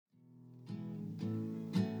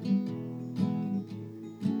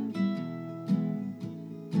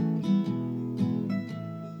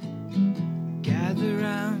gather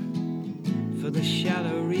round for the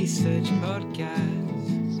Shallow Research Podcast.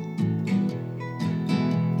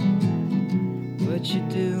 What you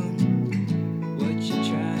doing? What you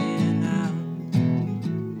trying out?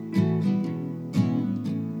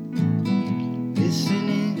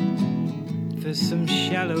 Listening for some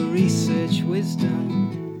shallow research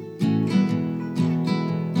wisdom.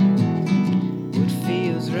 What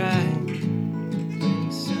feels right?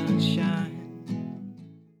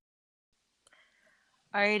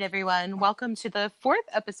 All right, everyone. Welcome to the fourth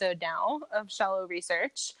episode now of Shallow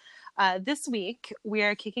Research. This week, we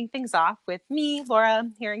are kicking things off with me, Laura,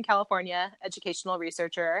 here in California, educational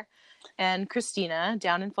researcher, and Christina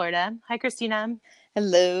down in Florida. Hi, Christina.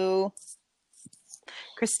 Hello.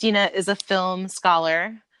 Christina is a film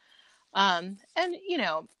scholar and,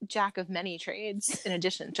 jack of many trades in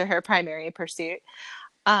addition to her primary pursuit.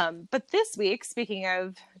 But this week, speaking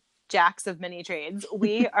of jacks of many trades,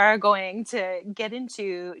 we are going to get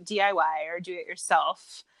into DIY or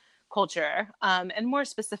do-it-yourself culture, and more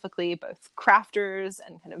specifically, both crafters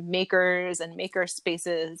and kind of makers and maker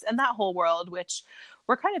spaces and that whole world, which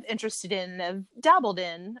we're kind of interested in, have dabbled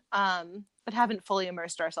in, but haven't fully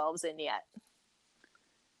immersed ourselves in yet.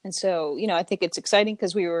 And so, I think it's exciting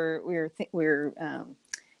because we're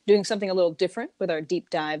doing something a little different with our deep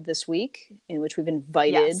dive this week, in which we've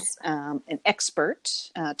invited an expert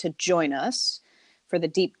to join us for the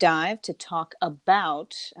deep dive to talk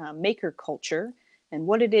about maker culture and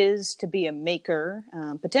what it is to be a maker,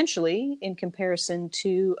 potentially in comparison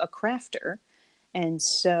to a crafter. And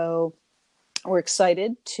so we're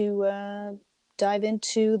excited to dive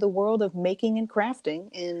into the world of making and crafting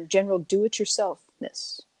and general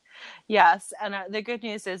do-it-yourselfness. Yes, and the good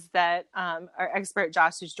news is that our expert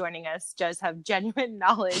Josh, who's joining us, does have genuine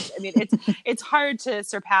knowledge. I mean, it's hard to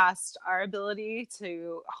surpass our ability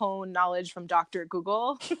to hone knowledge from Dr.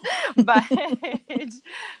 Google, but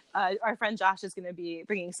our friend Josh is going to be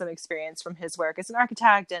bringing some experience from his work as an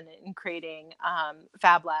architect and in creating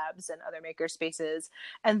fab labs and other maker spaces.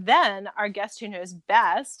 And then our guest who knows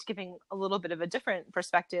best, giving a little bit of a different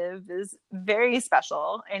perspective, is very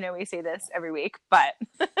special. I know we say this every week, but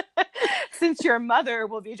since your mother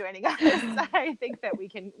will be joining us, I think that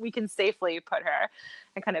we can safely put her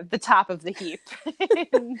at kind of the top of the heap.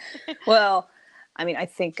 Well, I mean, I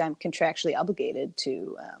think I'm contractually obligated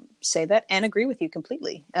to say that and agree with you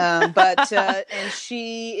completely. But and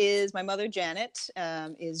she is, my mother, Janet,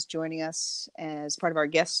 is joining us as part of our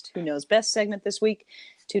Guest Who Knows Best segment this week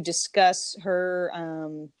to discuss her,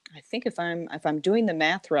 I think if I'm doing the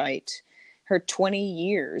math right, her 20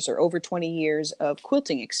 years or over 20 years of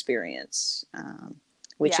quilting experience,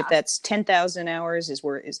 which if that's 10,000 hours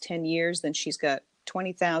is 10 years, then she's got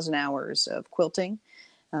 20,000 hours of quilting.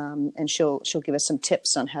 And she'll give us some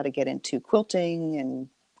tips on how to get into quilting and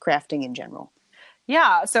crafting in general.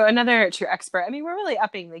 Yeah. So another true expert. I mean, we're really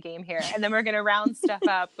upping the game here, and then we're going to round stuff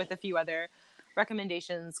up with a few other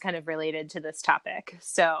recommendations kind of related to this topic.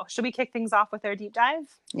 So should we kick things off with our deep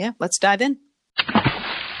dive? Yeah, let's dive in.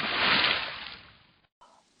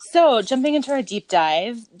 So jumping into our deep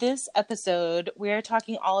dive, this episode, we're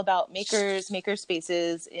talking all about maker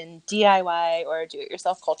spaces in DIY or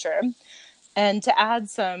do-it-yourself culture. And to add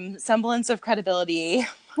some semblance of credibility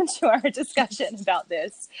to our discussion about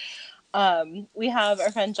this, we have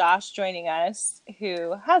our friend Josh joining us,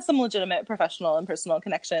 who has some legitimate professional and personal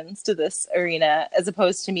connections to this arena, as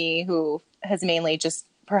opposed to me, who has mainly just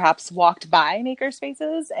perhaps walked by maker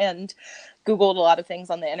spaces and Googled a lot of things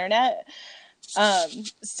on the internet.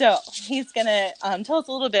 So he's going to tell us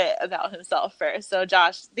a little bit about himself first. So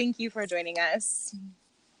Josh, thank you for joining us.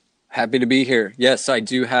 Happy to be here. Yes, I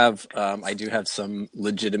do have some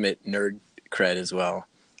legitimate nerd cred as well.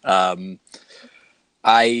 I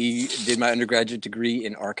did my undergraduate degree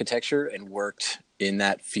in architecture and worked in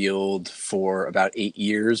that field for about 8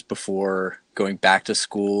 years before going back to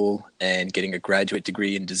school and getting a graduate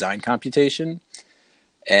degree in design computation,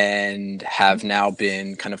 and have now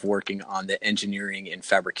been kind of working on the engineering and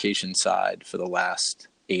fabrication side for the last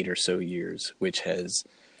 8 or so years, which has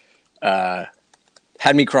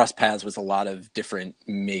had me cross paths with a lot of different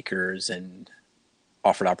makers and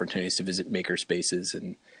offered opportunities to visit maker spaces,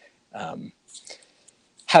 and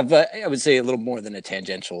have, I would say, a little more than a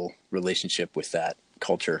tangential relationship with that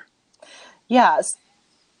culture. Yes.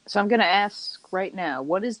 So I'm going to ask right now,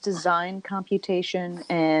 what is design computation,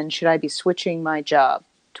 and should I be switching my job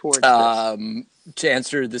towards this? To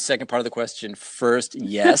answer the second part of the question first,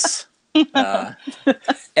 yes.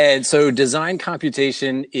 And so design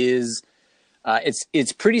computation is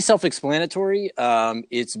it's pretty self-explanatory.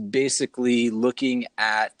 It's basically looking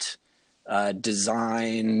at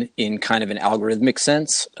design in kind of an algorithmic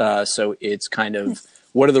sense. So it's kind of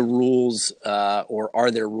what are the rules, or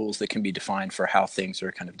are there rules that can be defined for how things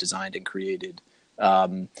are kind of designed and created?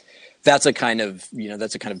 That's a kind of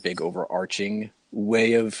big overarching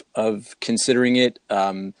way of considering it.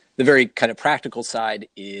 The very kind of practical side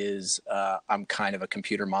is I'm kind of a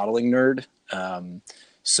computer modeling nerd.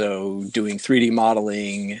 So doing 3D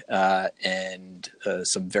modeling and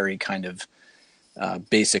some very kind of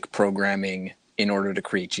basic programming in order to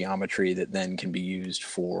create geometry that then can be used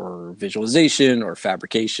for visualization or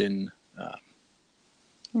fabrication.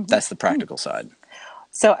 That's the practical side.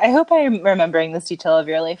 So I hope I'm remembering this detail of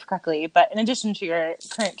your life correctly, but in addition to your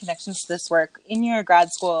current connections to this work, in your grad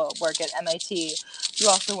school work at MIT, you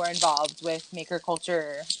also were involved with maker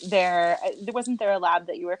culture there. Wasn't there a lab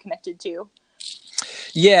that you were connected to?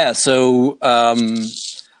 Yeah, so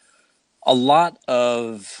a lot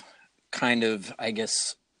of kind of, I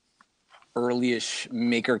guess, early-ish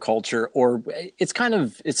maker culture, or it's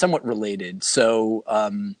somewhat related. So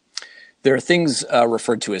there are things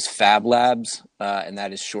referred to as Fab Labs, and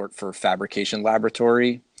that is short for Fabrication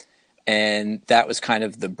Laboratory. And that was kind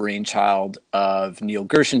of the brainchild of Neil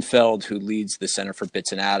Gershenfeld, who leads the Center for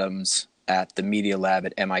Bits and Atoms at the Media Lab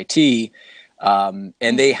at MIT. And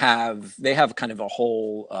they have kind of a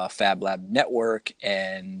whole Fab Lab network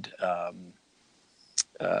and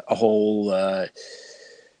a whole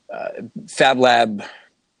Fab Lab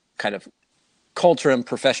kind of culture and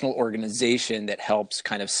professional organization that helps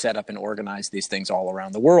kind of set up and organize these things all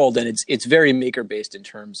around the world. And it's very maker based in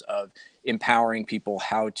terms of empowering people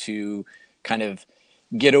how to kind of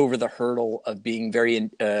get over the hurdle of being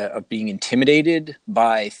being intimidated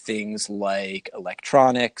by things like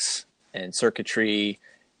electronics and circuitry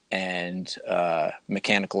and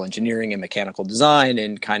mechanical engineering and mechanical design,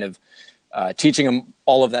 and kind of teaching them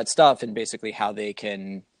all of that stuff and basically how they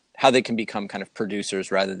can become kind of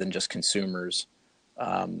producers rather than just consumers.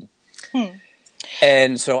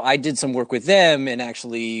 And so I did some work with them and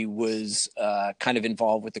actually was kind of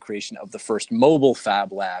involved with the creation of the first mobile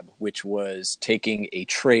Fab Lab, which was taking a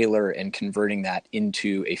trailer and converting that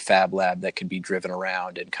into a Fab Lab that could be driven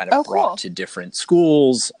around and kind of brought to different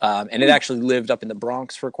schools. And it actually lived up in the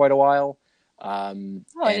Bronx for quite a while, and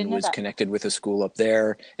was connected with a school up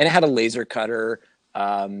there. And it had a laser cutter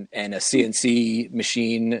and a CNC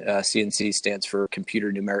machine. CNC stands for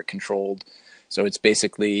computer numeric controlled. So it's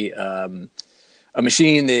basically a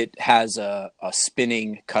machine that has a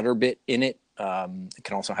spinning cutter bit in it. It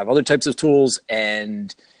can also have other types of tools,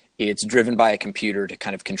 and it's driven by a computer to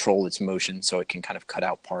kind of control its motion, so it can kind of cut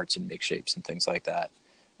out parts and make shapes and things like that.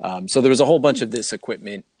 So there was a whole bunch of this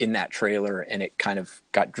equipment in that trailer, and it kind of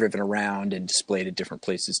got driven around and displayed at different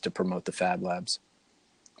places to promote the Fab Labs.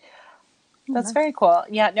 That's very cool.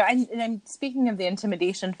 Yeah, no, I'm speaking of the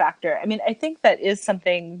intimidation factor. I mean, I think that is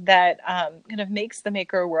something that kind of makes the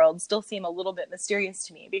maker world still seem a little bit mysterious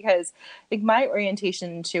to me, because I think my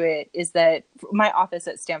orientation to it is that my office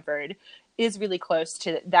at Stanford is really close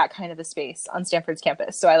to that kind of a space on Stanford's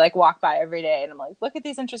campus. So I walk by every day and I'm like, look at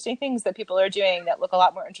these interesting things that people are doing that look a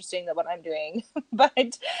lot more interesting than what I'm doing.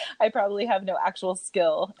 But I probably have no actual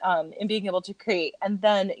skill in being able to create. And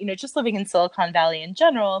then, just living in Silicon Valley in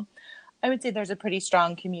general, I would say there's a pretty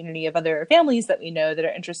strong community of other families that we know that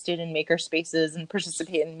are interested in maker spaces and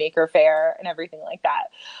participate in Maker Faire and everything like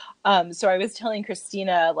that. So I was telling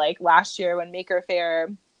Christina, last year when Maker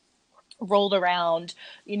Faire rolled around,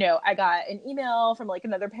 I got an email from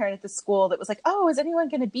another parent at the school that was like, oh, is anyone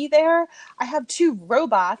going to be there? I have 2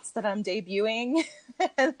 robots that I'm debuting.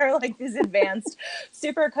 And they're these advanced,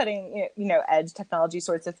 super cutting, edge technology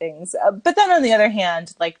sorts of things. But then on the other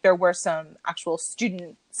hand, there were some actual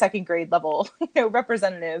student second grade level,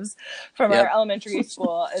 representatives from our elementary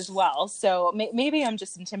school as well. So maybe I'm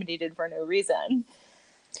just intimidated for no reason.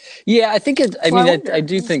 Yeah, I think I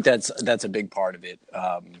do think that's a big part of it.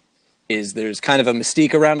 Is there's kind of a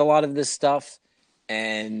mystique around a lot of this stuff.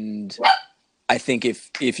 And I think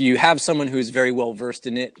if you have someone who's very well versed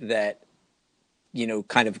in it that,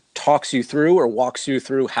 kind of talks you through or walks you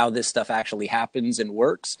through how this stuff actually happens and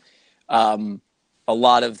works, a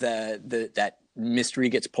lot of that mystery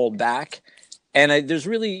gets pulled back. And there's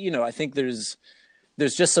really, I think there's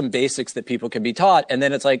just some basics that people can be taught. And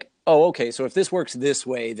then it's like, oh, okay, so if this works this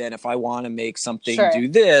way, then if I want to make something do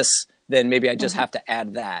this, then maybe I just have to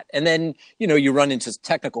add that. And then, you run into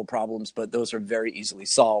technical problems, but those are very easily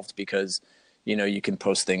solved because, you can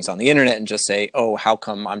post things on the internet and just say, oh, how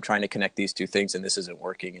come I'm trying to connect these 2 things and this isn't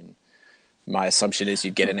working? And my assumption is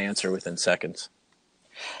you'd get an answer within seconds.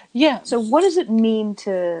 Yeah. So what does it mean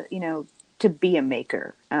to be a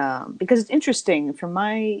maker? Because it's interesting from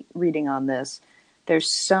my reading on this,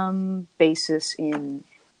 there's some basis in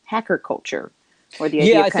hacker culture, or the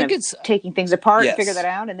idea of kind of taking things apart and figure that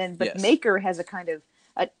out. And then, but Maker has a kind of,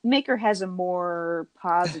 Maker has a more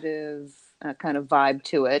positive kind of vibe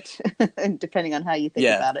to it, depending on how you think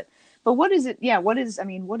about it. But what is it? Yeah, what does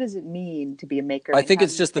it mean to be a maker? I think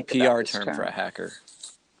it's just the PR term for a hacker.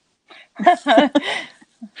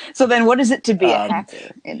 So then what is it to be a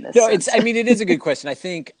hacker in this sense? It is a good question. I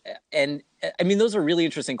think, and I mean, those are really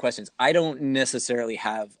interesting questions. I don't necessarily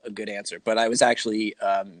have a good answer, but I was actually,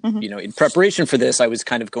 in preparation for this, I was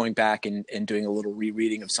kind of going back and doing a little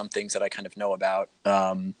rereading of some things that I kind of know about.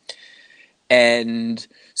 And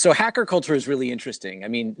so hacker culture is really interesting. I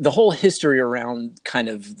mean, the whole history around kind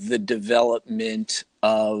of the development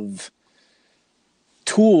of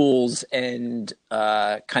tools and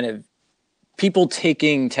kind of people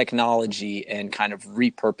taking technology and kind of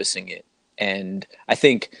repurposing it. And I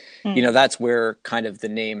think, that's where kind of the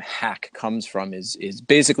name hack comes from is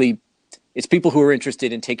basically it's people who are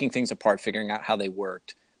interested in taking things apart, figuring out how they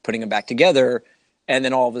worked, putting them back together. And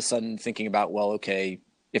then all of a sudden thinking about, well, okay,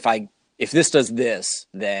 if this does this,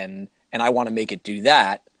 then, and I want to make it do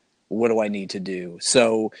that, what do I need to do?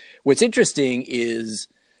 So what's interesting is,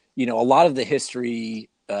 a lot of the history,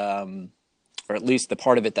 or at least the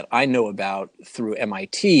part of it that I know about through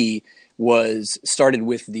MIT, was started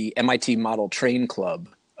with the MIT Model Train Club,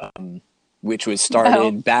 which was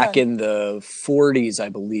started back in the 40s, I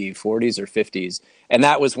believe, 40s or 50s. And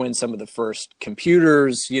that was when some of the first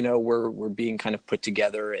computers, were being kind of put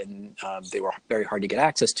together, and they were very hard to get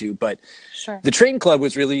access to. But the Train Club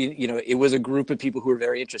was really, it was a group of people who were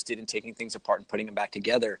very interested in taking things apart and putting them back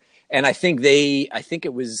together. And I think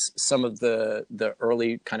it was some of the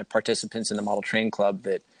early kind of participants in the Model Train Club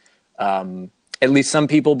that at least some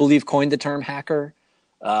people believe coined the term hacker.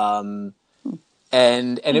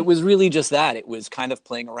 And it was really just that. It was kind of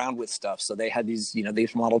playing around with stuff. So they had these,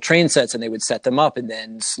 these model train sets, and they would set them up, and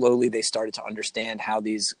then slowly they started to understand how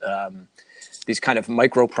these kind of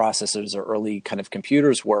microprocessors or early kind of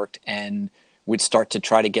computers worked, and would start to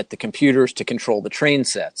try to get the computers to control the train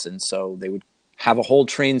sets. And so they would have a whole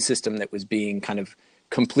train system that was being kind of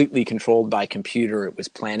completely controlled by computer. It was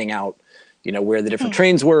planning out, where the different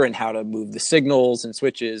trains were and how to move the signals and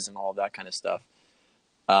switches and all of that kind of stuff.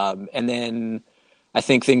 And then I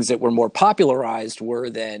think things that were more popularized were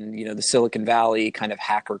then, the Silicon Valley kind of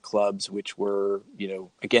hacker clubs, which were,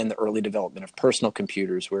 again, the early development of personal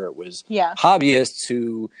computers, where it was hobbyists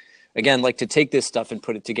who, again, like to take this stuff and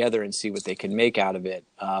put it together and see what they can make out of it.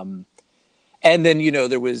 And then,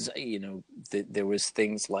 there was, there was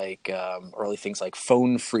things like early things like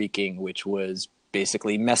phone phreaking, which was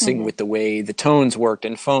basically messing with the way the tones worked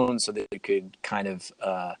in phones so that you could kind of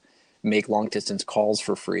make long distance calls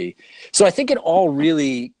for free. So I think it's all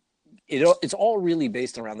really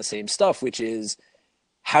based around the same stuff, which is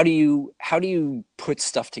how do you put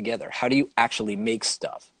stuff together? How do you actually make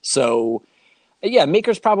stuff? So yeah,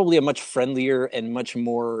 maker's probably a much friendlier and much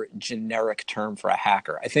more generic term for a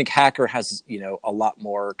hacker. I think hacker has, a lot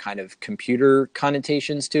more kind of computer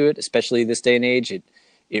connotations to it, especially this day and age.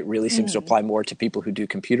 It really seems to apply more to people who do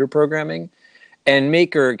computer programming. And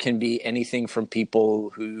maker can be anything from people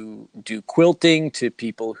who do quilting to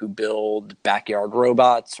people who build backyard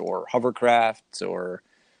robots or hovercrafts or,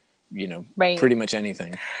 pretty much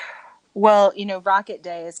anything. Well, Rocket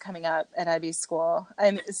Day is coming up at IB School.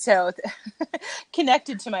 So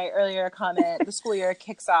connected to my earlier comment, the school year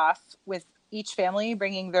kicks off with each family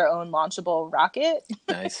bringing their own launchable rocket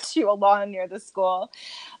to a lawn near the school.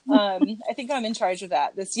 I think I'm in charge of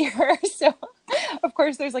that this year. So, of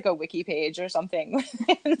course, there's like a wiki page or something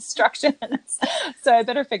with instructions. So I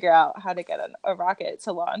better figure out how to get a rocket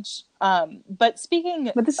to launch. But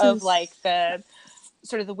speaking of like the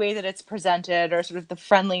sort of the way that it's presented, or sort of the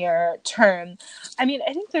friendlier term, I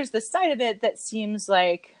think there's this side of it that seems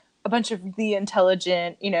like a bunch of really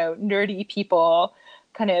intelligent, nerdy people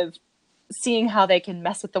kind of seeing how they can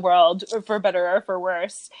mess with the world, or for better or for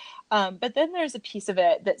worse. But then there's a piece of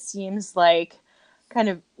it that seems like kind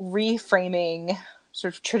of reframing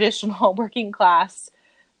sort of traditional working class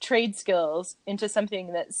trade skills into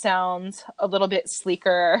something that sounds a little bit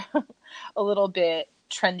sleeker, a little bit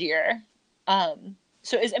trendier.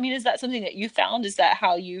 So is that something that you found? Is that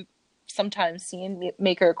how you sometimes seen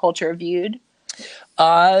maker culture viewed?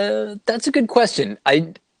 That's a good question.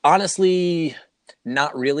 I honestly,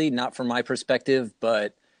 not really, not from my perspective,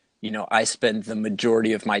 but I spend the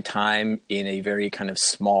majority of my time in a very kind of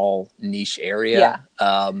small niche area.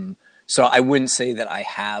 So I wouldn't say that I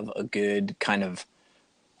have a good kind of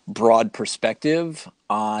broad perspective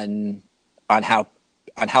on how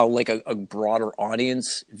like a broader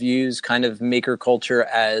audience views kind of maker culture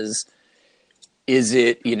as is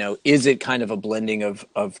it kind of a blending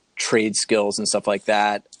of trade skills and stuff like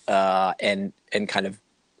that, and kind of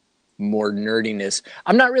more nerdiness?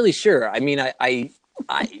 I'm not really sure. I mean,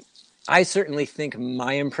 I certainly think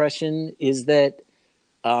my impression is that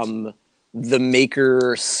the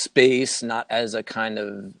maker space, not as a kind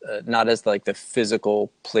of not as like the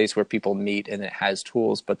physical place where people meet and it has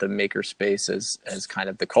tools, but the maker space as kind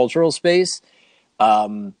of the cultural space,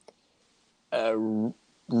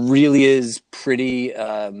 really is pretty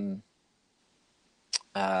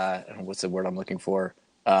what's the word I'm looking for,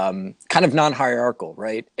 kind of non-hierarchical,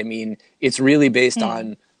 right? I mean, it's really based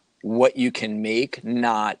on what you can make,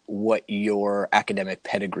 not what your academic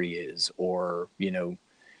pedigree is, or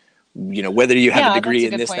whether you have a degree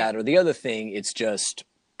in this, point. That, or the other thing. It's just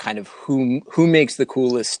kind of who makes the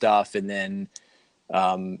coolest stuff, and then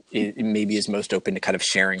it maybe is most open to kind of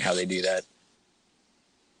sharing how they do that.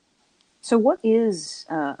 So what is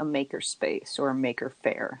a maker space or a maker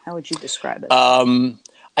fair? How would you describe it?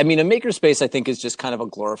 I mean, a maker space, I think, is just kind of a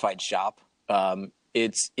glorified shop. I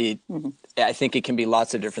think it can be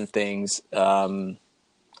lots of different things.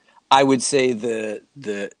 I would say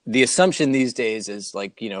the assumption these days is,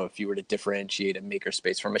 like, if you were to differentiate a maker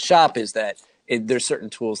space from a shop, is that there's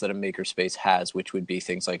certain tools that a maker space has, which would be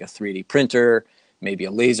things like a 3D printer, maybe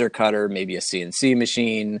a laser cutter, maybe a CNC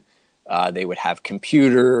machine. They would have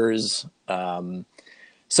computers.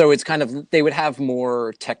 So it's kind of, they would have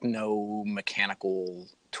more techno-mechanical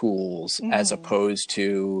tools as opposed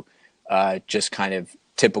to just kind of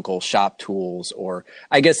typical shop tools. Or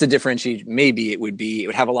I guess the differentiation, maybe it would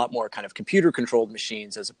have a lot more kind of computer controlled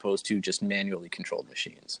machines as opposed to just manually controlled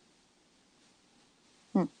machines.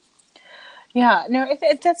 Yeah, no,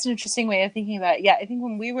 that's an interesting way of thinking about it. Yeah, I think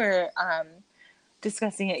when we were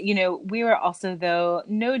discussing it, we were also, though,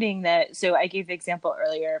 noting that, so I gave the example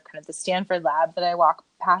earlier of kind of the Stanford lab that I walk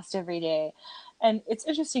past every day. And it's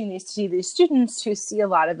interesting to see these students who see a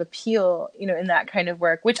lot of appeal, in that kind of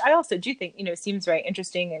work, which I also do think, seems very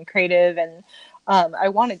interesting and creative. And I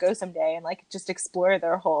want to go someday and just explore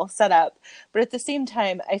their whole setup. But at the same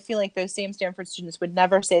time, I feel like those same Stanford students would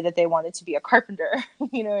never say that they wanted to be a carpenter.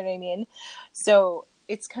 You know what I mean? So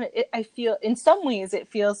it's kind of, I feel in some ways, it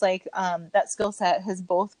feels like that skill set has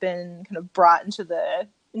both been kind of brought into the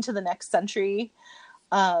next century,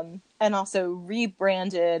 and also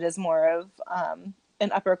rebranded as more of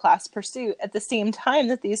an upper class pursuit, at the same time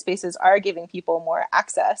that these spaces are giving people more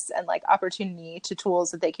access and opportunity to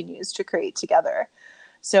tools that they can use to create together.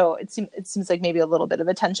 So it seems like maybe a little bit of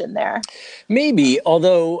a tension there. Maybe,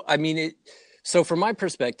 although, I mean, so from my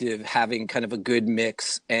perspective, having kind of a good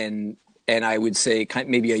mix and I would say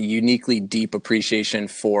maybe a uniquely deep appreciation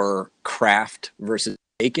for craft versus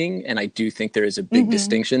making. And I do think there is a big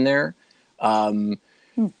distinction there.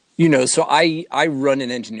 So I run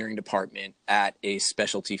an engineering department at a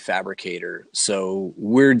specialty fabricator. So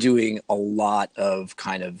we're doing a lot of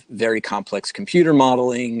kind of very complex computer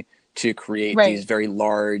modeling to create these very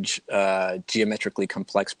large, geometrically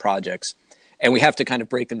complex projects. And we have to kind of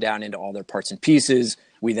break them down into all their parts and pieces.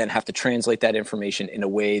 We then have to translate that information in a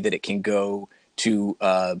way that it can go to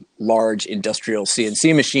large industrial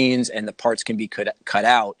CNC machines, and the parts can be cut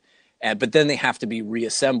out. But then they have to be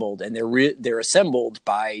reassembled, and they're assembled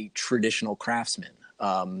by traditional craftsmen.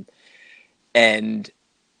 I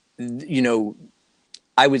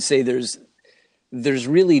would say there's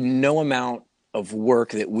really no amount of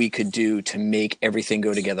work that we could do to make everything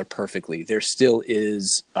go together perfectly. There still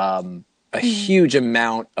is a huge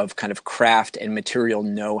amount of kind of craft and material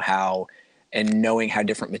know-how and knowing how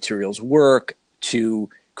different materials work to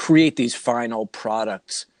create these final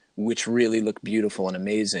products which really look beautiful and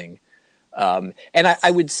amazing. And I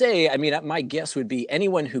would say, I mean, my guess would be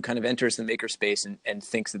anyone who kind of enters the makerspace and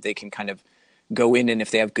thinks that they can kind of go in, and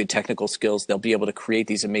if they have good technical skills, they'll be able to create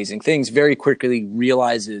these amazing things, very quickly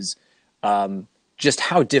realizes just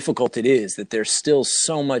how difficult it is, that there's still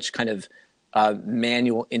so much kind of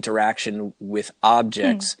manual interaction with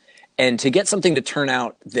objects. And to get something to turn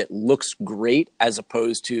out that looks great, as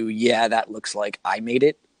opposed to, that looks like I made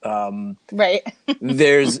it. Right.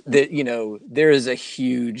 there is a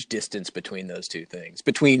huge distance between those two things.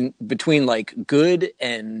 Between like good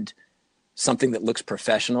and something that looks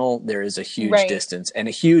professional, there is a huge distance, and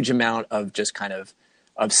a huge amount of just kind of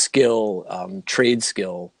skill, trade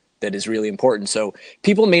skill, that is really important. So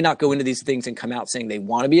people may not go into these things and come out saying they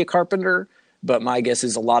want to be a carpenter, but my guess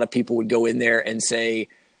is a lot of people would go in there and say,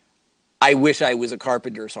 I wish I was a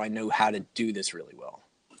carpenter so I know how to do this really well.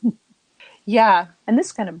 Yeah. And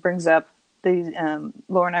this kind of brings up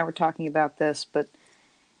Laura and I were talking about this, but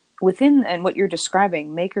within, and what you're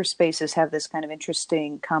describing, maker spaces have this kind of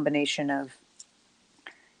interesting combination of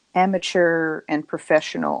amateur and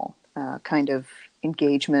professional kind of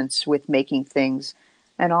engagements with making things.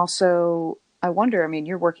 And also, I wonder, I mean,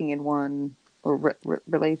 you're working in one or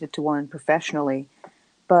related to one professionally,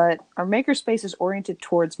 but are makerspaces oriented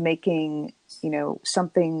towards making,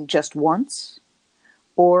 something just once?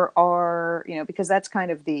 Or are, because that's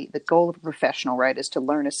kind of the goal of a professional, right, is to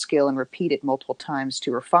learn a skill and repeat it multiple times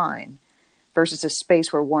to refine, versus a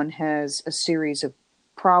space where one has a series of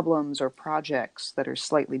problems or projects that are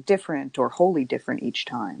slightly different or wholly different each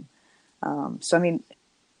time. So, I mean,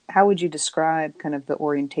 how would you describe kind of the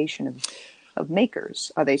orientation of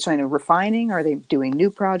makers? Are they kind of refining? Are they doing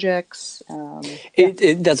new projects?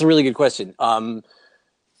 That's a really good question.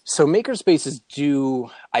 So makerspaces do,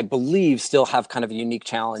 I believe, still have kind of a unique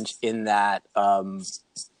challenge in that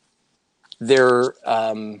they're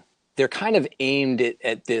kind of aimed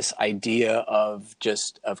at this idea of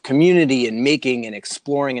community and making and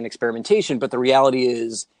exploring and experimentation. But the reality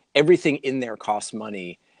is everything in there costs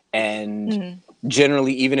money. And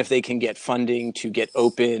generally, even if they can get funding to get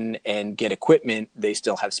open and get equipment, they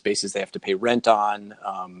still have spaces they have to pay rent on,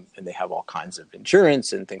 and they have all kinds of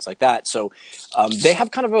insurance and things like that. So they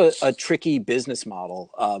have kind of a tricky business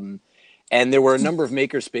model. And there were a number of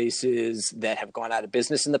maker spaces that have gone out of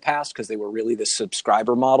business in the past because they were really the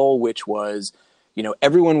subscriber model, which was,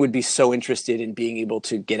 everyone would be so interested in being able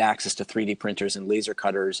to get access to 3D printers and laser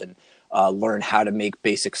cutters and learn how to make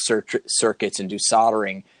basic circuits and do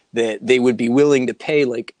soldering, that they would be willing to pay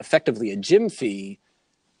like effectively a gym fee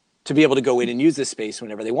to be able to go in and use this space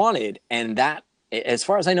whenever they wanted. And that, as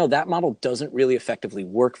far as I know, that model doesn't really effectively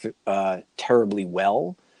work terribly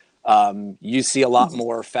well. You see a lot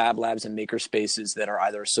more fab labs and maker spaces that are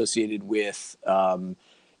either associated with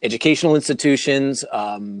educational institutions.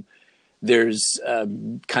 There's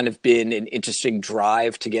kind of been an interesting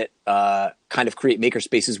drive to get kind of create maker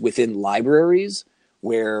spaces within libraries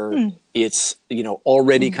where it's,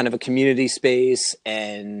 already kind of a community space,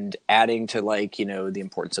 and adding to the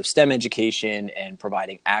importance of STEM education and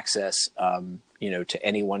providing access, to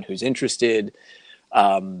anyone who's interested.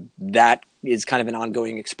 That is kind of an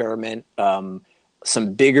ongoing experiment.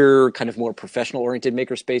 Some bigger, kind of more professional oriented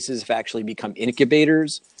maker spaces have actually become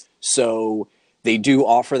incubators. So they do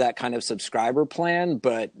offer that kind of subscriber plan,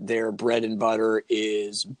 but their bread and butter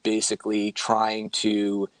is basically trying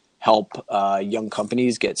to help young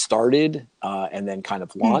companies get started and then kind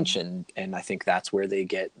of launch. And I think that's where they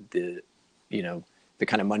get the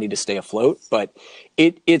kind of money to stay afloat. But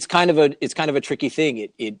it's kind of a tricky thing.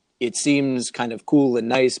 It seems kind of cool and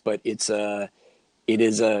nice, but it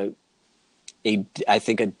is I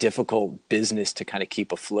think a difficult business to kind of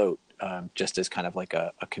keep afloat, just as kind of like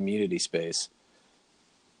a community space.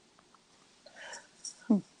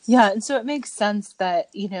 Yeah, and so it makes sense that,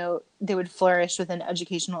 they would flourish within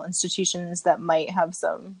educational institutions that might have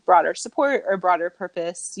some broader support or broader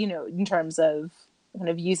purpose, in terms of kind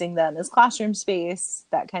of using them as classroom space,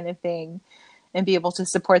 that kind of thing, and be able to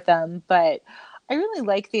support them. But I really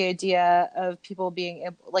like the idea of people being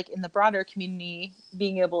able, like in the broader community,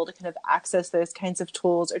 being able to kind of access those kinds of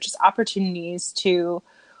tools or just opportunities to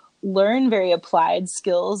learn very applied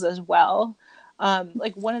skills as well.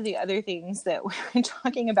 Like one of the other things that we're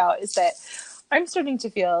talking about is that I'm starting to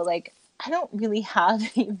feel like I don't really have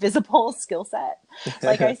a visible skill set.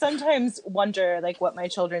 Like I sometimes wonder like what my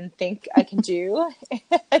children think I can do.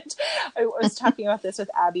 And I was talking about this with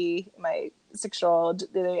Abby, my 6-year-old,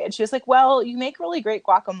 the other day, and she was like, well, you make really great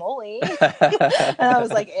guacamole. And I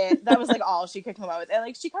was like, that was like all she could come up with. And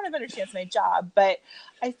like, she kind of understands my job, but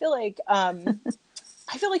I feel like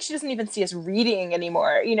she doesn't even see us reading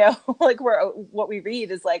anymore, like what we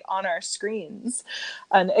read is like on our screens,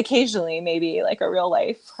 and occasionally maybe like a real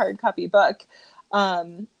life hard copy book. But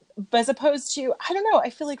as opposed to, I don't know, I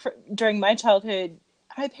feel like during my childhood,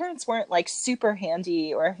 my parents weren't like super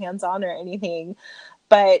handy or hands-on or anything,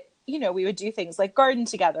 but we would do things like garden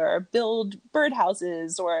together or build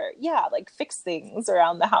birdhouses or like fix things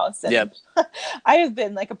around the house. And yep. I have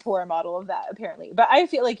been like a poor model of that apparently, but I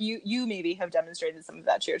feel like you maybe have demonstrated some of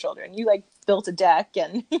that to your children. You like built a deck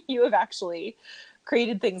and you have actually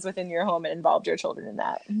created things within your home and involved your children in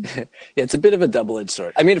that. Yeah, it's a bit of a double-edged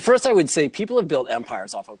sword. I mean, first I would say people have built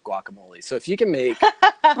empires off of guacamole. So if you can make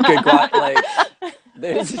good guacamole,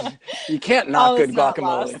 you can't knock good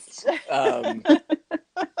guacamole.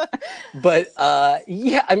 But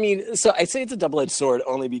yeah, I mean, so I say it's a double-edged sword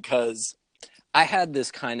only because I had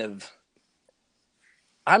this kind of,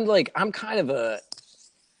 I'm kind of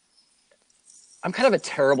a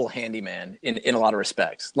terrible handyman in a lot of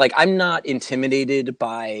respects. Like I'm not intimidated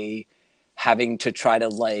by having to try to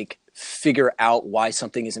like figure out why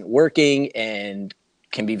something isn't working and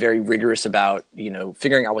can be very rigorous about,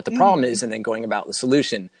 figuring out what the problem is and then going about the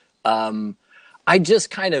solution. I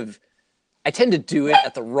just I tend to do it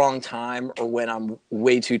at the wrong time or when I'm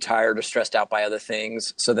way too tired or stressed out by other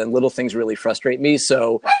things. So then little things really frustrate me.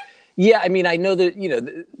 So yeah, I mean, I know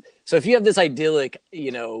that, so if you have this idyllic,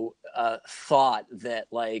 thought that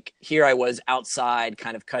like, here I was outside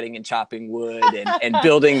kind of cutting and chopping wood and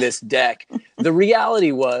building this deck. The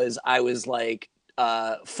reality was I was like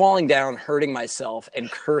falling down, hurting myself and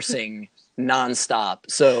cursing nonstop.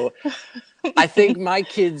 So I think my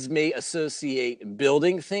kids may associate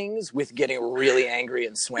building things with getting really angry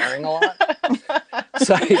and swearing a lot.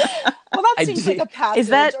 So well, that seems like a pattern. Is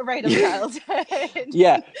that a rite of childhood?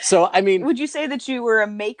 Yeah. So I mean, would you say that you were a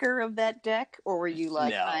maker of that deck, or were you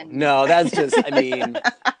like, no, that's just, I mean,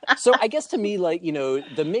 so I guess to me, like,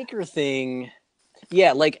 the maker thing.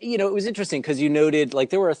 Yeah, like, it was interesting because you noted,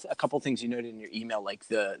 like, there were a couple things you noted in your email, like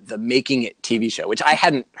the Making It TV show, which I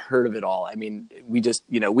hadn't heard of at all. I mean, we just,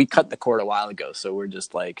 we cut the cord a while ago, so we're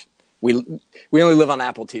just like, we only live on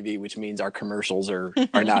Apple TV, which means our commercials are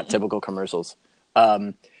not typical commercials.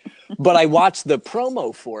 But I watched the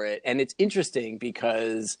promo for it, and it's interesting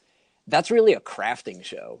because that's really a crafting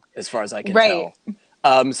show, as far as I can tell.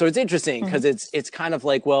 So it's interesting because it's kind of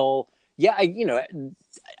like, well, yeah,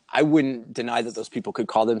 I wouldn't deny that those people could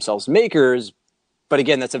call themselves makers, but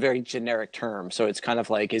again, that's a very generic term. So it's kind of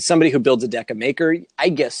like, is somebody who builds a deck a maker? I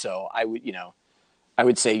guess so. I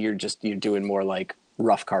would say you're doing more like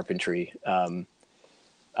rough carpentry.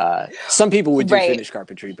 Some people would do finished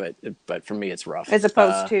carpentry, but for me, it's rough. As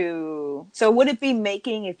opposed to, so would it be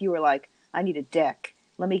making if you were like, I need a deck.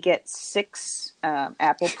 Let me get 6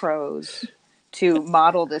 Apple Pros to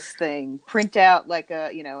model this thing, print out like a,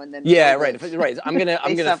 and then right. I'm gonna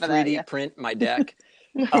 3D print my deck.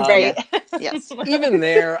 Right. Yes. Even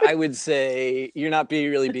there, I would say you're not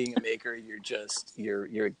really being a maker. You're just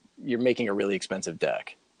you're making a really expensive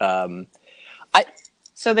deck.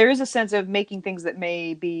 So there is a sense of making things that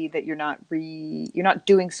may be that you're not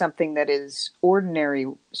doing something that is ordinary,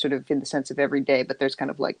 sort of in the sense of every day, but there's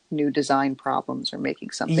kind of like new design problems or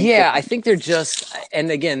making something. Yeah, different. I think they're just,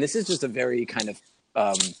 and again, this is just a very kind of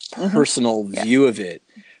personal view of it,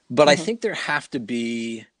 but I think there have to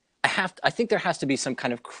be, I think there has to be some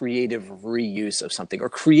kind of creative reuse of something or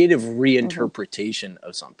creative reinterpretation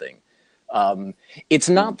of something. It's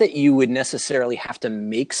not that you would necessarily have to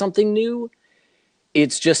make something new.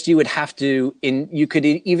 It's just you would have to, you could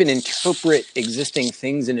even interpret existing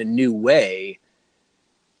things in a new way.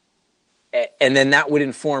 And then that would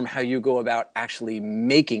inform how you go about actually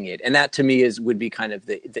making it. And that to me would be kind of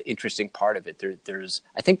the interesting part of it.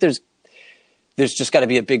 I think there's just got to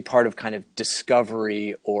be a big part of kind of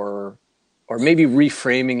discovery or maybe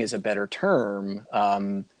reframing is a better term.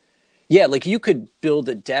 Yeah, like you could build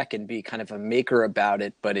a deck and be kind of a maker about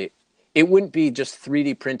it, but it wouldn't be just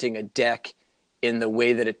 3D printing a deck in the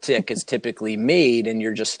way that a deck is typically made and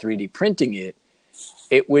you're just 3D printing it.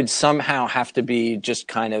 It would somehow have to be just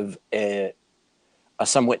kind of a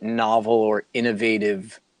somewhat novel or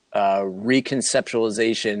innovative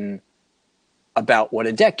reconceptualization about what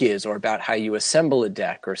a deck is or about how you assemble a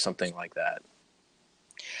deck or something like that.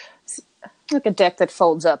 Like a deck that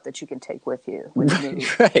folds up that you can take with you.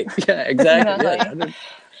 Right. Yeah, exactly. Yeah.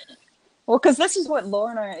 Well, because this is what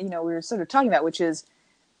Laura and I, we were sort of talking about, which is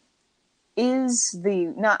I'm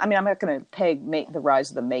not going to peg the rise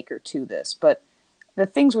of the maker to this, but the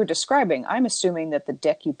things we're describing, I'm assuming that the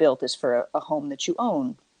deck you built is for a home that you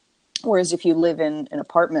own. Whereas if you live in an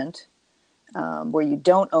apartment where you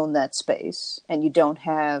don't own that space and you don't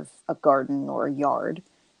have a garden or a yard,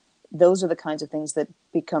 those are the kinds of things that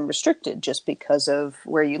become restricted just because of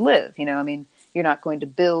where you live. You're not going to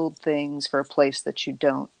build things for a place that you're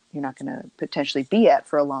not going to potentially be at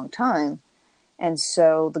for a long time. And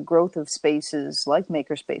so the growth of spaces like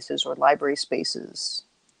maker spaces or library spaces,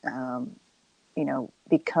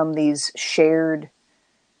 become these shared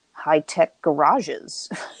high-tech garages,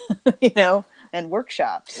 and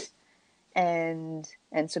workshops. And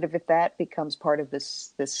sort of if that becomes part of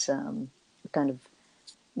this kind of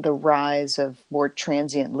the rise of more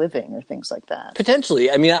transient living or things like that. Potentially.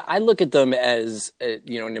 I mean, I look at them as,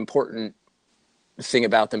 an important thing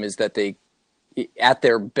about them is that they, at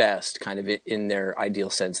their best, kind of in their ideal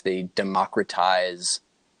sense, they democratize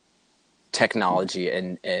technology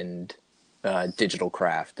and digital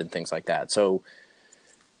craft and things like that. So,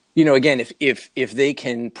 again, if they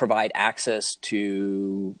can provide access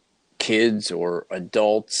to kids or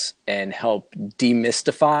adults and help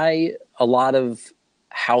demystify a lot of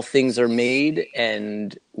how things are made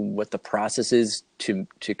and what the process is to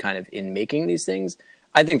kind of in making these things,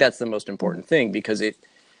 I think that's the most important thing, because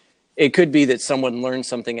it could be that someone learns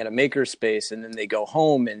something at a makerspace and then they go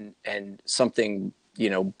home and something,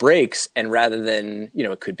 breaks. And rather than,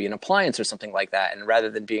 it could be an appliance or something like that. And rather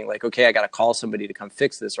than being like, okay, I got to call somebody to come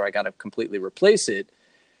fix this, or I got to completely replace it.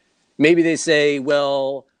 Maybe they say,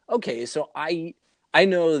 well, okay, so I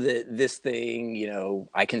know that this thing,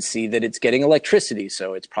 I can see that it's getting electricity,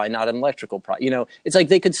 so it's probably not an electrical problem. It's like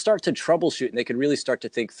they could start to troubleshoot and they could really start to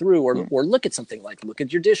think through, or look at something like, look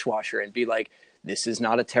at your dishwasher and be like, this is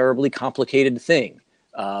not a terribly complicated thing.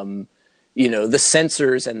 The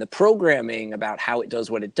sensors and the programming about how it does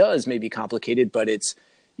what it does may be complicated, but it's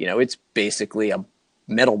basically a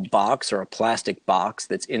metal box or a plastic box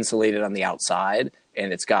that's insulated on the outside,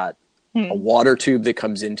 and it's got a water tube that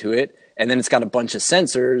comes into it. And then it's got a bunch of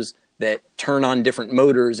sensors that turn on different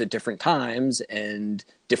motors at different times and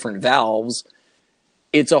different valves.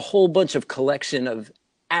 It's a whole bunch of collection of,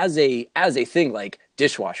 as a thing like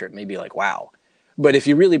dishwasher, it may be like, wow. But if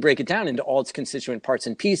you really break it down into all its constituent parts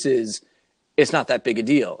and pieces, it's not that big a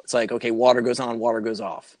deal. It's like, okay, water goes on, water goes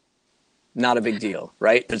off. Not a big deal,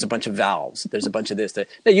 right? There's a bunch of valves. There's a bunch of this that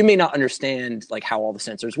you may not understand, like how all the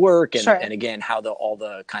sensors work, and, and again, how all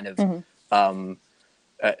the kind of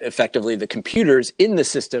effectively the computers in the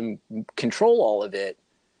system control all of it.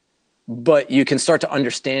 But you can start to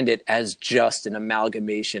understand it as just an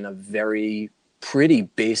amalgamation of very pretty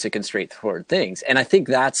basic and straightforward things. And I think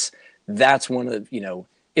that's one of,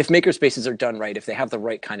 if makerspaces are done right, if they have the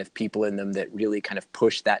right kind of people in them that really kind of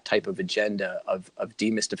push that type of agenda of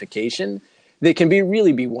demystification, they can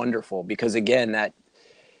really be wonderful, because again, that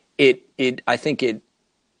I think it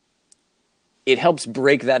helps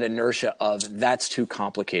break that inertia of that's too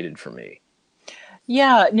complicated for me.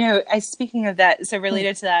 Yeah, no, speaking of that, so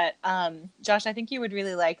related to that, Josh, I think you would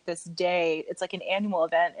really like this day. It's like an annual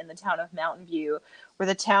event in the town of Mountain View, where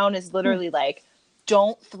the town is literally like,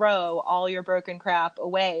 don't throw all your broken crap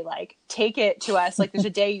away. Like, take it to us. Like, there's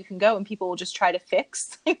a day you can go and people will just try to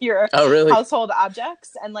fix your household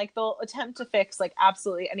objects, and like they'll attempt to fix like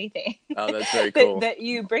absolutely anything. Oh, that's very cool. that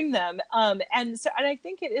you bring them. And I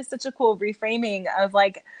think it is such a cool reframing of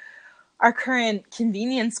like our current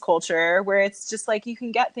convenience culture, where it's just like you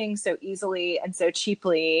can get things so easily and so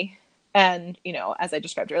cheaply. And, as I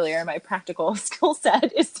described earlier, my practical skill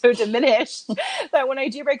set is so diminished that when I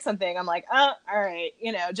do break something, I'm like, all right,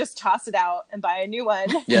 just toss it out and buy a new one.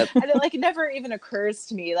 Yep. And it like never even occurs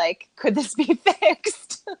to me, like, could this be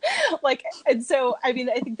fixed? And so, I mean,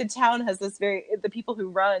 I think the town has the people who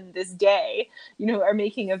run this day, are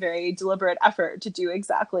making a very deliberate effort to do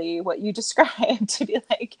exactly what you described, to be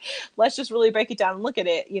like, let's just really break it down and look at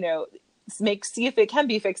it, see if it can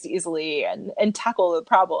be fixed easily and tackle the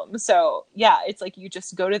problem. So yeah, it's like you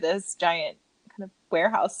just go to this giant kind of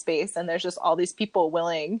warehouse space and there's just all these people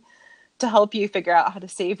willing to help you figure out how to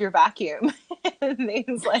save your vacuum and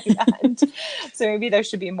things like that. So maybe there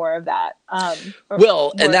should be more of that. I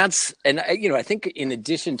think in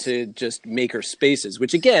addition to just maker spaces,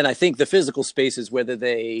 which again, I think the physical spaces, whether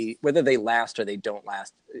they last or they don't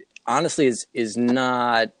last, honestly is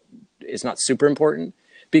not super important.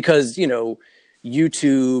 Because,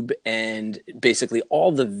 YouTube and basically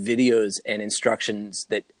all the videos and instructions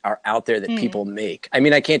that are out there that people make. I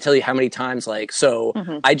mean, I can't tell you how many times, I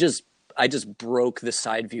just broke the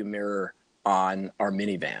side view mirror on our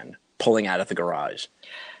minivan pulling out of the garage.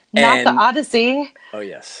 Not the Odyssey. Oh,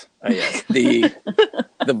 yes. The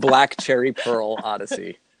black cherry pearl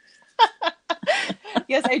Odyssey.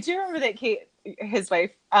 Yes, I do remember that Kate, his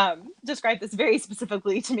wife, described this very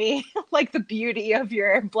specifically to me, like the beauty of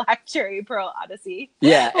your black cherry pearl Odyssey.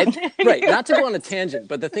 Yeah, right. Not to go on a tangent,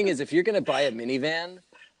 but the thing is, if you're going to buy a minivan,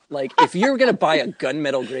 like if you're going to buy a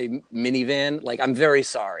gunmetal gray minivan, like I'm very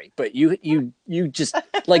sorry, but you just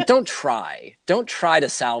like don't try to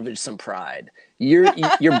salvage some pride.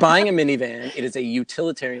 You're buying a minivan. It is a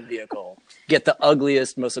utilitarian vehicle. Get the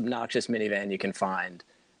ugliest, most obnoxious minivan you can find.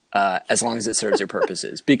 As long as it serves your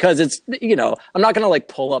purposes, because it's, I'm not going to like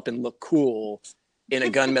pull up and look cool in a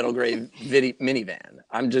gunmetal gray minivan.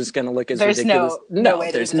 I'm just going to look as ridiculous.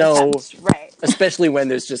 There's no, right. Especially when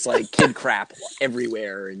there's just like kid crap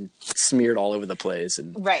everywhere and smeared all over the place.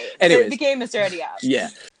 And right. Anyways, the game is already out. Yeah.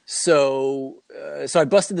 So I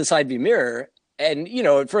busted the side view mirror, and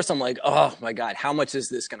at first I'm like, oh my God, how much is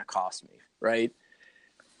this going to cost me? Right.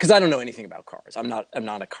 Because I don't know anything about cars. I'm not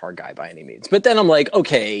a car guy by any means. But then I'm like,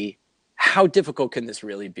 okay, how difficult can this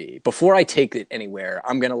really be? Before I take it anywhere,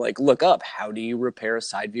 I'm gonna like look up how do you repair a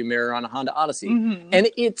side view mirror on a Honda Odyssey, and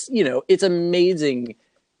it's amazing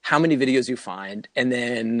how many videos you find. And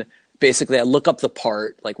then basically I look up the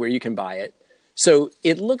part, like where you can buy it. So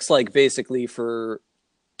it looks like basically for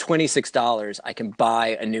 $26, I can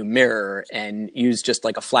buy a new mirror and use just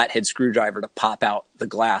like a flathead screwdriver to pop out the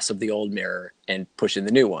glass of the old mirror and push in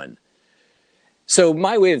the new one. So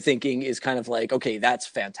my way of thinking is kind of like, okay, that's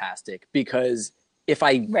fantastic, because if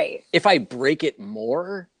I break it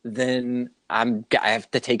more, then I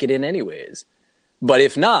have to take it in anyways. But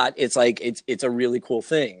if not, it's like it's a really cool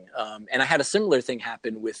thing. And I had a similar thing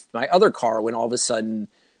happen with my other car when all of a sudden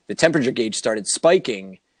the temperature gauge started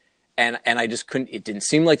spiking, and I just couldn't. It didn't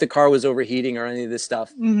seem like the car was overheating or any of this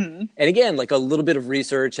stuff. Mm-hmm. And again, like a little bit of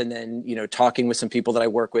research, and then talking with some people that I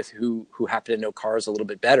work with who happen to know cars a little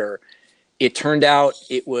bit better. It turned out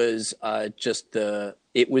it was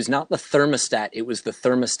it was not the thermostat, it was the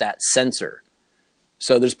thermostat sensor.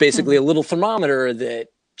 So there's basically a little thermometer that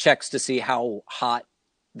checks to see how hot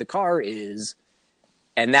the car is.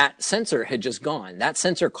 And that sensor had just gone. That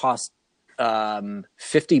sensor cost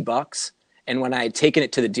 $50. And when I had taken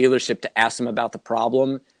it to the dealership to ask them about the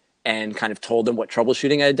problem and kind of told them what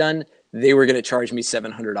troubleshooting I had done, they were going to charge me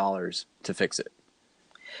 $700 to fix it.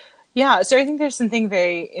 Yeah, so I think there's something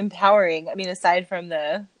very empowering. I mean, aside from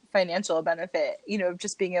the financial benefit,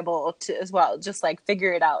 just being able to as well, just like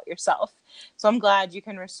figure it out yourself. So I'm glad you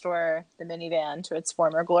can restore the minivan to its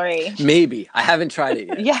former glory. Maybe. I haven't tried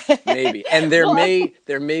it yet. Yeah. Maybe. And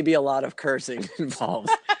there may be a lot of cursing involved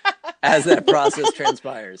as that process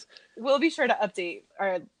transpires. We'll be sure to update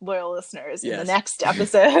our loyal listeners in the next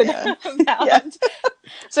episode. Yeah.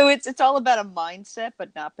 So it's all about a mindset,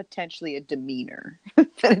 but not potentially a demeanor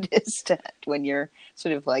that it is when you're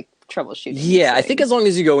sort of like troubleshooting. Yeah, I think as long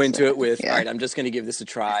as you go into it with, all right, I'm just going to give this a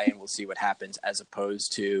try and we'll see what happens, as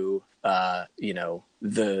opposed to, how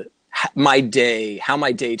my day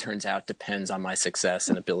turns out depends on my success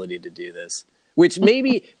and ability to do this, which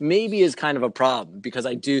maybe is kind of a problem, because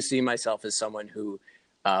I do see myself as someone who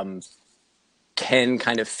can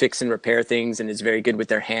kind of fix and repair things and is very good with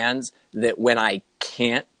their hands, that when I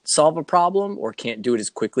can't solve a problem or can't do it as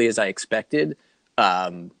quickly as I expected,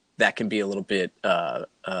 that can be a little bit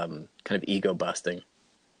kind of ego busting.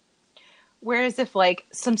 Whereas if like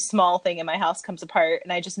some small thing in my house comes apart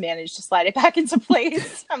and I just manage to slide it back into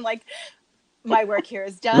place, I'm like, my work here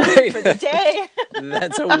is done for the day.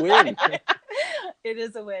 That's a win. It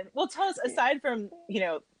is a win. Well, tell us, aside from,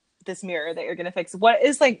 this mirror that you're going to fix, what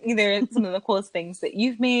is like either some of the coolest things that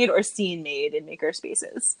you've made or seen made in maker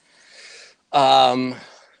spaces? Some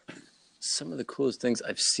of the coolest things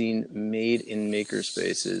I've seen made in maker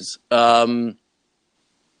spaces. A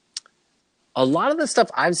lot of the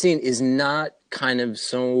stuff I've seen is not kind of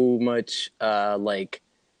so much like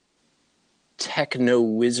techno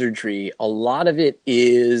wizardry. A lot of it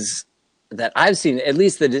is that I've seen, at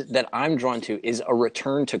least that I'm drawn to, is a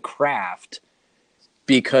return to craft,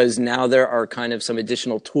 because now there are kind of some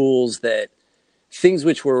additional tools that things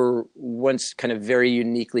which were once kind of very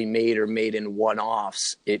uniquely made or made in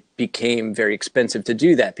one-offs, it became very expensive to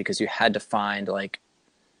do that because you had to find like,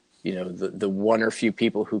 the one or few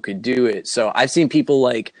people who could do it. So I've seen people,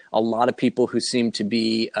 like a lot of people who seem to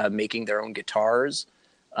be making their own guitars.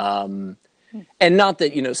 And not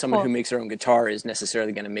that, someone who makes their own guitar is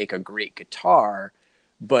necessarily going to make a great guitar,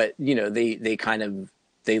 but,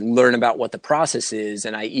 they learn about what the process is.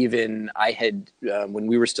 And I had, when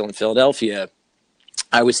we were still in Philadelphia,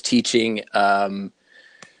 I was teaching a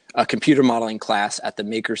computer modeling class at the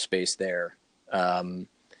Makerspace there.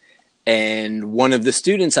 And one of the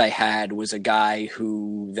students I had was a guy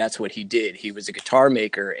who, that's what he did. He was a guitar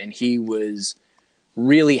maker, and he was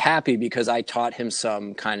really happy because I taught him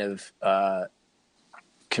some kind of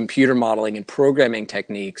computer modeling and programming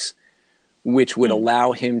techniques, which would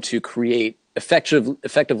allow him to create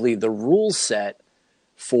effectively the rule set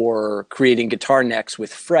for creating guitar necks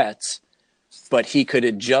with frets, but he could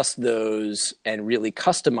adjust those and really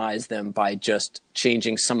customize them by just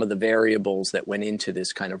changing some of the variables that went into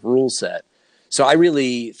this kind of rule set. So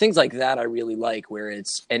things like that I really like, where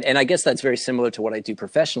it's, and I guess that's very similar to what I do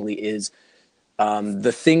professionally, is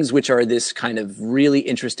the things which are this kind of really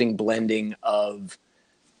interesting blending of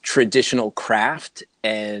traditional craft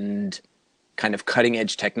and kind of cutting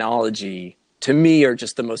edge technology, to me, are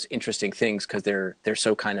just the most interesting things, because they're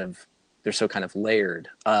so kind of layered.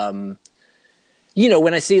 When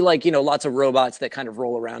I see lots of robots that kind of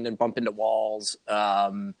roll around and bump into walls,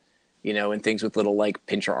 and things with little like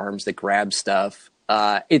pincher arms that grab stuff,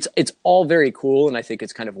 it's all very cool, and I think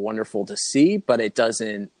it's kind of wonderful to see, but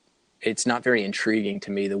it's not very intriguing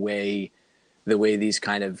to me the way these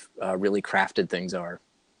kind of really crafted things are.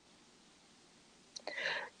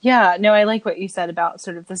 Yeah, no, I like what you said about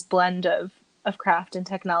sort of this blend of of craft and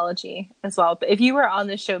technology as well. But if you were on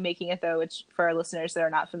the show Making It Though, which for our listeners that are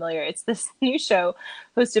not familiar, it's this new show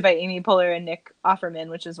hosted by Amy Poehler and Nick Offerman,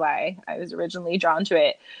 which is why I was originally drawn to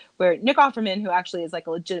it, where Nick Offerman, who actually is like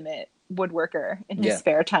a legitimate woodworker in his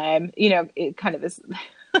spare time, you know, it kind of is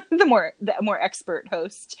the more expert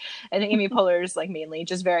host, and Amy Poehler's like mainly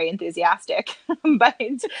just very enthusiastic. But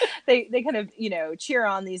they kind of, you know, cheer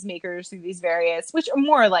on these makers through these various, which are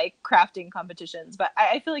more like crafting competitions. But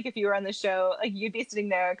I feel like if you were on the show, like you'd be sitting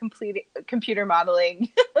there complete computer modeling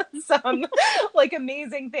some like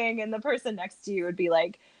amazing thing, and the person next to you would be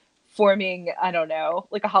like forming, I don't know,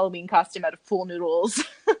 like a Halloween costume out of pool noodles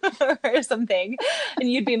or something, and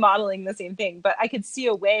you'd be modeling the same thing. But I could see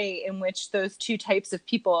a way in which those two types of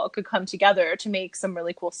people could come together to make some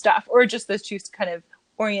really cool stuff, or just those two kind of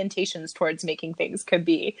orientations towards making things could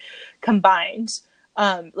be combined.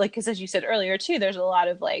 Like, because as you said earlier too, there's a lot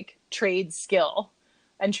of like trade skill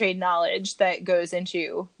and trade knowledge that goes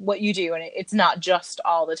into what you do, and it's not just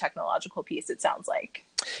all the technological piece, it sounds like.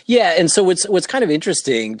 Yeah, and so what's kind of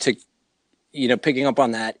interesting to, you know, picking up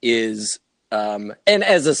on that is, and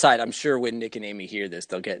as a side, I'm sure when Nick and Amy hear this,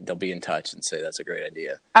 they'll be in touch and say that's a great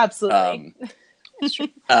idea. Absolutely.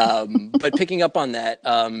 But picking up on that,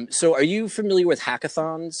 so are you familiar with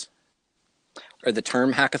hackathons, or the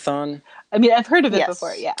term hackathon? I mean, I've heard of it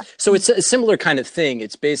before. Yeah. So it's a similar kind of thing.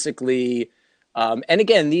 It's basically, and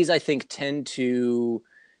again, these I think tend to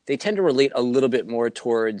relate a little bit more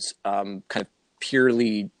towards kind of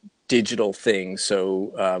purely digital things.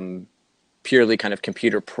 So purely kind of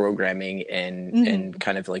computer programming and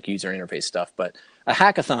kind of like user interface stuff. But a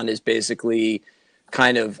hackathon is basically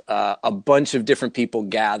kind of a bunch of different people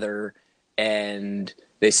gather and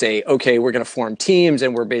they say, okay, we're going to form teams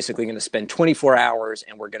and we're basically going to spend 24 hours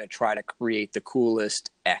and we're going to try to create the coolest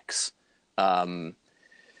X. And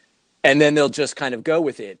then they'll just kind of go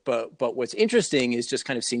with it. But what's interesting is just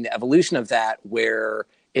kind of seeing the evolution of that, where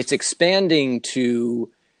it's expanding to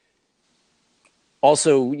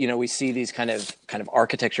also, you know, we see these kind of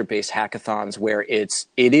architecture-based hackathons where it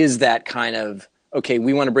is that kind of, okay,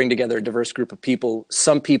 we want to bring together a diverse group of people,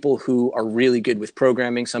 some people who are really good with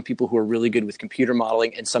programming, some people who are really good with computer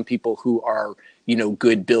modeling, and some people who are, you know,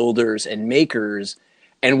 good builders and makers.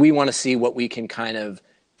 And we want to see what we can kind of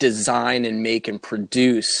design and make and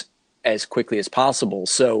produce as quickly as possible.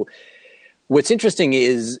 So what's interesting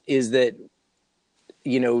is that,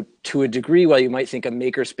 you know, to a degree, while you might think a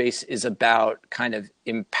makerspace is about kind of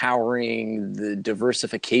empowering the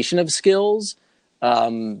diversification of skills,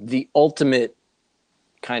 the ultimate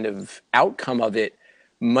kind of outcome of it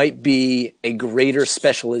might be a greater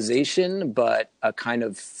specialization, but a kind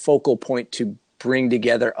of focal point to bring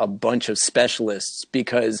together a bunch of specialists.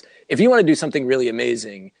 Because if you want to do something really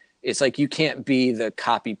amazing, it's like you can't be the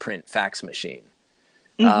copy print fax machine.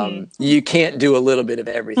 You can't do a little bit of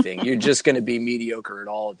everything. You're just going to be mediocre at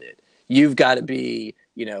all of it. You've got to be,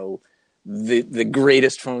 you know, the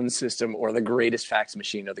greatest phone system or the greatest fax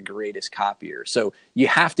machine or the greatest copier. So you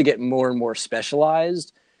have to get more and more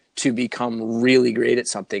specialized to become really great at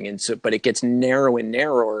something. And so, but it gets narrow and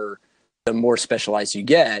narrower the more specialized you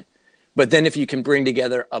get. But then if you can bring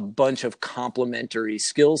together a bunch of complementary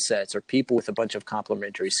skill sets or people with a bunch of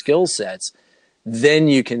complementary skill sets, then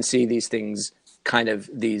you can see these things, kind of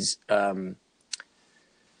these, I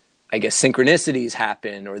guess, synchronicities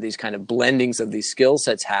happen, or these kind of blendings of these skill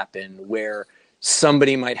sets happen, where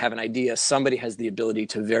somebody might have an idea, somebody has the ability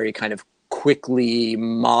to very kind of quickly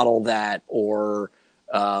model that, or,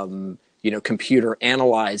 you know, computer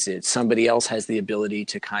analyze it. Somebody else has the ability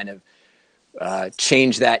to kind of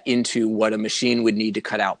change that into what a machine would need to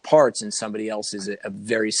cut out parts, and somebody else is a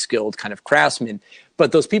very skilled kind of craftsman.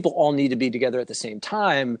 But those people all need to be together at the same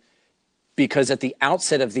time, because at the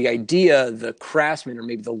outset of the idea, the craftsman, or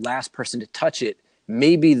maybe the last person to touch it,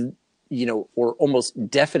 maybe, you know, or almost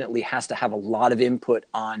definitely has to have a lot of input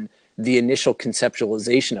on the initial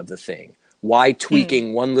conceptualization of the thing. Why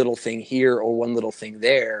tweaking one little thing here or one little thing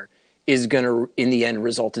there is going to, in the end,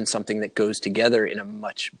 result in something that goes together in a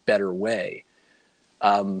much better way.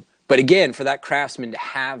 But again, for that craftsman to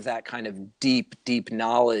have that kind of deep, deep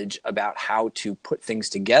knowledge about how to put things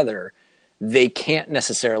together, they can't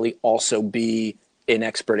necessarily also be an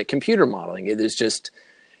expert at computer modeling. It is just,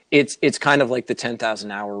 it's kind of like the 10,000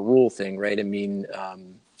 hour rule thing, right? I mean,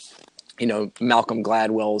 you know, Malcolm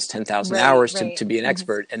Gladwell's 10,000 hours to be an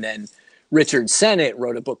expert. And then Richard Sennett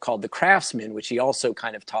wrote a book called The Craftsman, which he also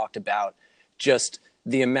kind of talked about just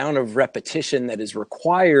the amount of repetition that is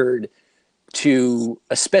required to,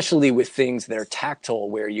 especially with things that are tactile,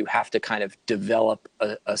 where you have to kind of develop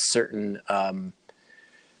a certain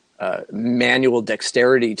manual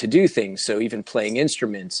dexterity to do things. So even playing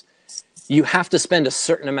instruments, you have to spend a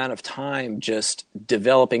certain amount of time just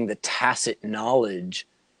developing the tacit knowledge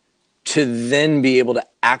to then be able to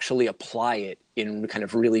actually apply it in kind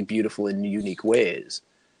of really beautiful and unique ways.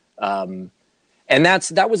 And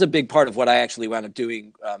that was a big part of what I actually wound up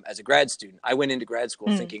doing as a grad student. I went into grad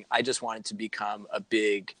school thinking I just wanted to become a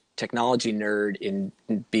big technology nerd in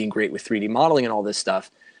being great with 3D modeling and all this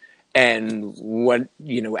stuff. And what,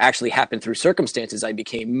 actually happened through circumstances, I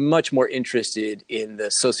became much more interested in the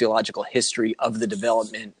sociological history of the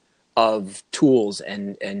development of tools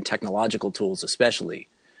and technological tools, especially.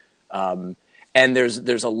 And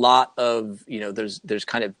there's a lot of, there's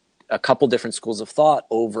kind of a couple different schools of thought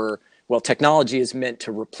over, well, technology is meant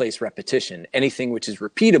to replace repetition. Anything which is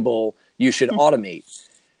repeatable, you should automate.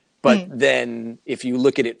 But then if you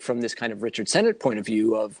look at it from this kind of Richard Sennett point of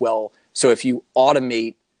view of, well, so if you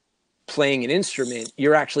automate playing an instrument,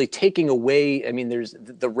 you're actually taking away, there's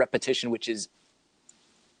the repetition, which is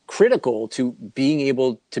critical to being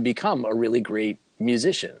able to become a really great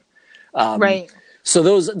musician. Right. So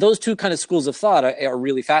those two kind of schools of thought are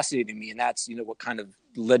really fascinating to me. And that's, what kind of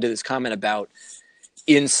led to this comment about,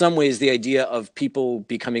 in some ways, the idea of people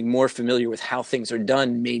becoming more familiar with how things are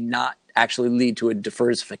done may not actually lead to a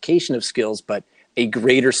diversification of skills, but a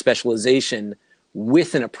greater specialization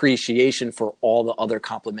with an appreciation for all the other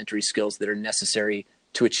complementary skills that are necessary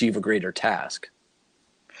to achieve a greater task.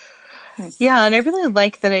 Yeah, and I really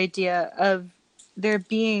like that idea of there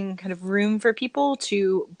being kind of room for people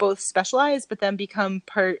to both specialize, but then become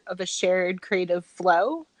part of a shared creative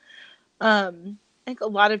flow. I think a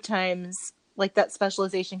lot of times, like, that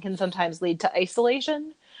specialization can sometimes lead to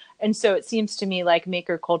isolation. And so it seems to me like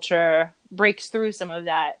maker culture breaks through some of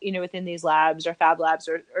that, within these labs or fab labs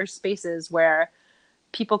or spaces where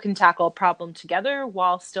people can tackle a problem together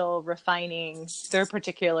while still refining their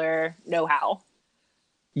particular know-how.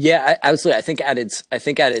 Yeah, absolutely. I think at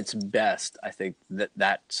its best, I think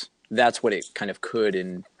that's what it kind of could,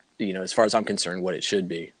 and as far as I'm concerned, what it should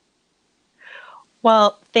be.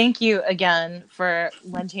 Well, thank you again for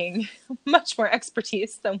lending much more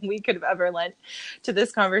expertise than we could have ever lent to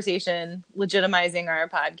this conversation, legitimizing our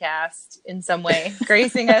podcast in some way,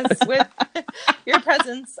 gracing us with your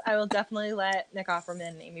presence. I will definitely let Nick Offerman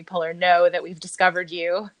and Amy Puller know that we've discovered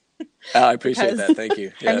you. Oh, I appreciate that. Thank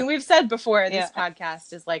you. Yeah. We've said before, this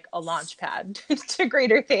podcast is like a launch pad to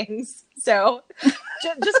greater things. So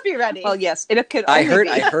just be ready. Well, yes, it could. I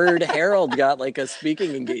heard Harold got like a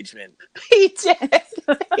speaking engagement. He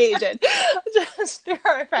did. Just for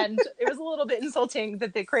our friend, it was a little bit insulting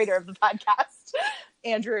that the creator of the podcast,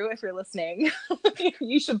 Andrew, if you're listening,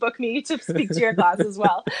 you should book me to speak to your class as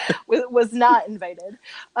well. Was not invited,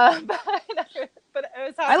 but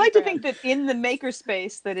I like to think that in the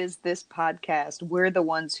makerspace that is this podcast, we're the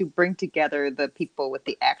ones who bring together the people with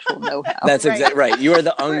the actual know-how. That's exactly right. You are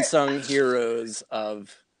the unsung heroes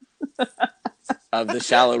of the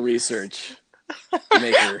shallow research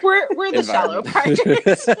maker. We're the shallow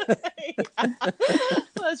partners.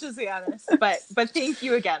 Let's just be honest. But thank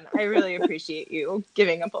you again. I really appreciate you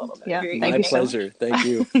giving up a little bit. Yeah, of your my evening. pleasure. Thank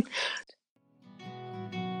you.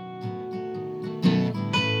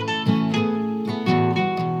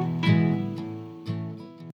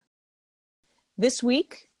 This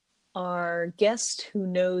week, our Guest Who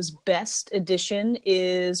Knows Best edition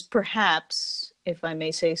is perhaps, if I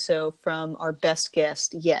may say so, from our best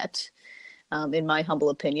guest yet, in my humble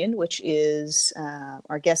opinion, which is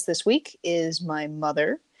our guest this week is my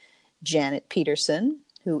mother, Janet Peterson,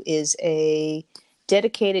 who is a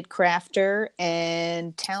dedicated crafter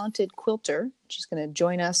and talented quilter. She's going to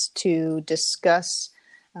join us to discuss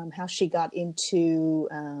how she got into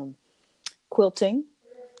quilting.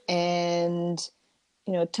 And,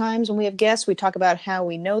 times when we have guests, we talk about how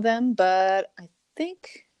we know them, but I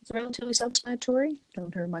think it's relatively self-explanatory.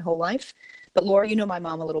 Known her my whole life. But Laura, you know my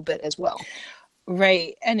mom a little bit as well.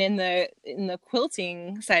 Right. And in the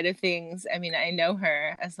quilting side of things, I know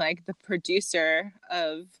her as like the producer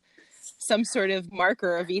of some sort of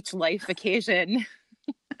marker of each life occasion.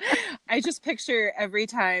 I just picture every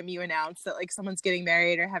time you announce that like someone's getting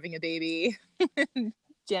married or having a baby,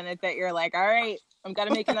 Janet, that you're like, all right, I'm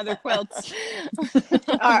gonna make another quilt.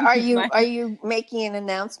 Are you making an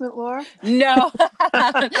announcement, Laura? No.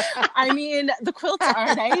 The quilts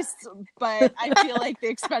are nice, but I feel like the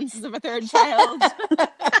expenses of a third child.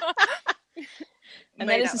 And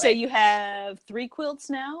that is to say, you have 3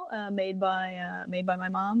 quilts now, made by my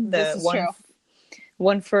mom. This is true.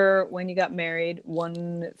 One for when you got married,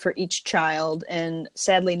 one for each child, and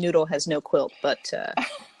sadly, Noodle has no quilt. But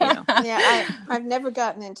know. Yeah, I've never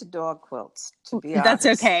gotten into dog quilts, to be That's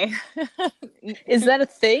honest. okay. Is that a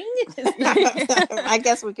thing? I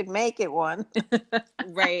guess we could make it one.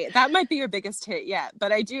 Right. That might be your biggest hit yet,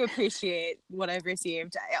 but I do appreciate what I've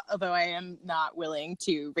received, although I am not willing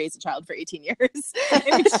to raise a child for 18 years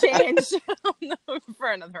in exchange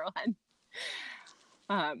for another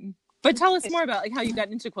one. But tell us more about like how you got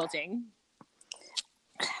into quilting.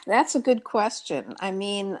 That's a good question. I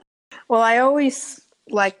mean, well, I always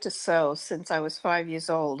liked to sew since I was 5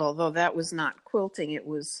 years old, although that was not quilting, it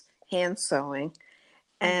was hand sewing.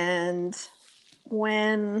 And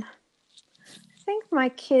when I think my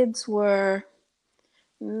kids were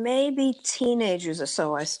maybe teenagers or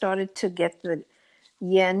so, I started to get the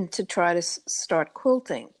yen to try to start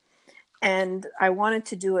quilting. And I wanted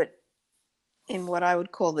to do it in what I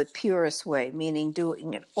would call the purest way, meaning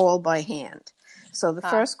doing it all by hand. So the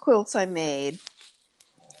first quilts I made,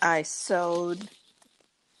 I sewed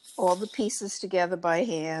all the pieces together by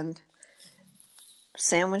hand,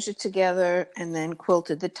 sandwiched it together, and then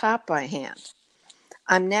quilted the top by hand.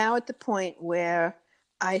 I'm now at the point where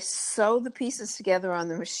I sew the pieces together on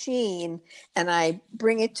the machine and I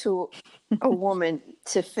bring it to a woman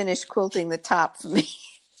to finish quilting the top for me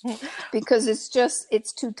because it's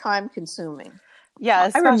too time consuming.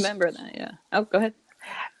 Yeah, I remember that. Yeah. Oh, go ahead.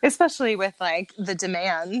 Especially with like the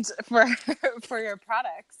demand for your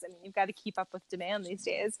products. I mean, you've got to keep up with demand these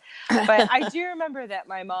days. But I do remember that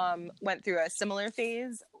my mom went through a similar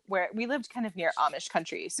phase where we lived kind of near Amish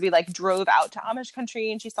country. So we like drove out to Amish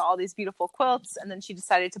country and she saw all these beautiful quilts and then she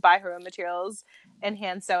decided to buy her own materials and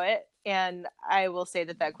hand sew it. And I will say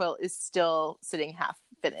that quilt is still sitting half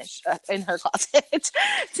finished in her closet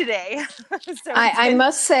today. So I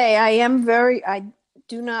must say I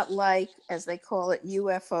do not like, as they call it,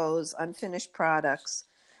 UFOs, unfinished products,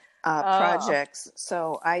 projects.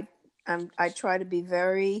 So I try to be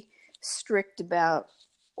very strict about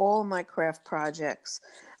all my craft projects,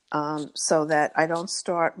 so that I don't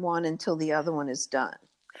start one until the other one is done.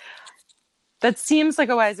 That seems like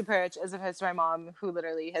a wise approach, as opposed to my mom, who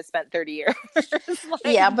literally has spent 30 years.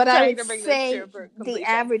 Yeah, but I would say the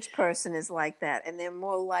average person is like that, and they're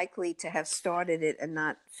more likely to have started it and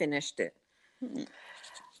not finished it.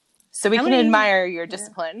 So we can admire your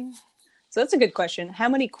discipline. So that's a good question. How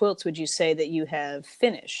many quilts would you say that you have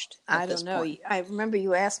finished? I don't know. I remember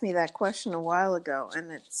you asked me that question a while ago,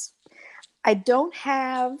 and I don't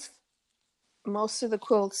have most of the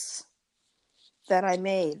quilts that I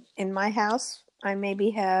made. In my house, I maybe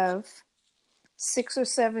have 6 or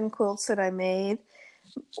 7 quilts that I made.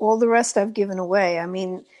 All the rest I've given away. I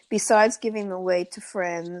mean, besides giving them away to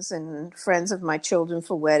friends and friends of my children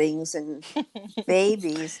for weddings and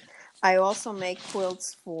babies, I also make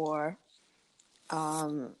quilts for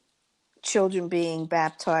children being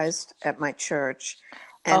baptized at my church,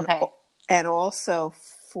 and also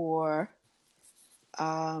for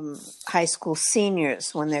high school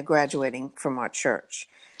seniors when they're graduating from our church,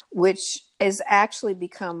 which has actually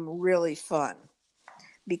become really fun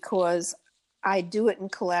because I do it in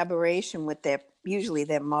collaboration with usually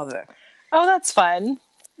their mother. Oh, that's fun.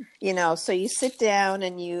 You know, so you sit down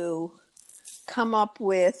and you come up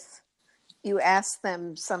with, you ask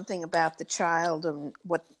them something about the child and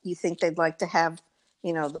what you think they'd like to have,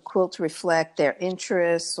 you know, the quilt reflect their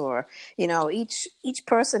interests, or, you know, each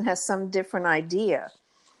person has some different idea.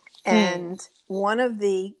 And one of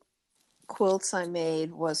the quilts I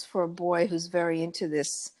made was for a boy who's very into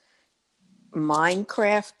this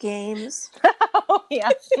Minecraft games. Oh, yeah.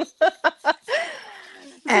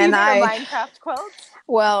 And Minecraft quilt?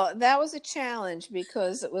 Well, that was a challenge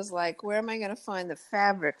because it was like, where am I going to find the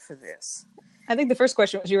fabric for this? I think the first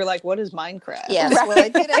question was, you were like, what is Minecraft? Yes, well, I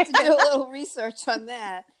did have to do a little research on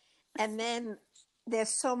that. And then there's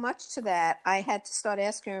so much to that, I had to start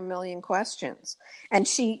asking her a million questions. And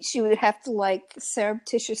she would have to like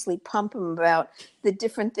surreptitiously pump him about the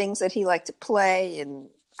different things that he liked to play and,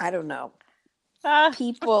 I don't know,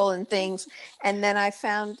 people and things. And then I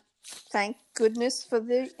found, thank goodness for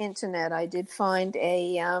the internet, I did find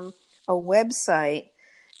a website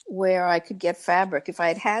where I could get fabric. If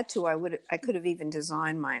I had to, I could have even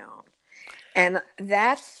designed my own. And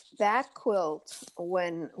that quilt,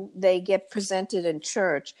 when they get presented in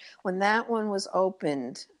church, when that one was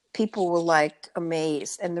opened, people were like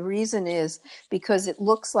amazed. And the reason is because it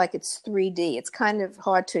looks like it's 3D. It's kind of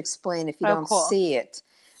hard to explain if you don't see it,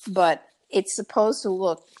 but it's supposed to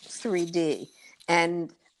look 3D.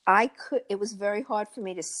 And it was very hard for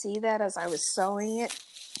me to see that as I was sewing it.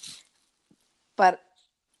 But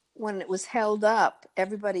when it was held up,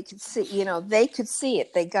 everybody could see, you know, they could see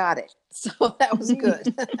it. They got it. So that was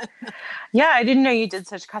good. Yeah, I didn't know you did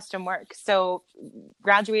such custom work. So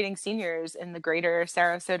graduating seniors in the greater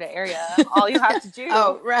Sarasota area, all you have to do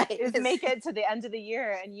Oh, right. is make it to the end of the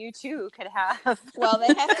year and you too could have. Well,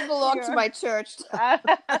 they have to belong to my church.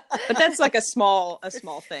 But that's like a small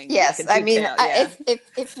thing. that you Yes, can I duke mean, out, yeah.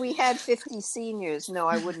 if we had 50 seniors, no,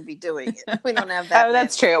 I wouldn't be doing it. We don't have that. Oh,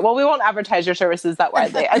 that's true. Well, we won't advertise your services that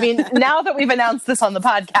widely. I mean, now that we've announced this on the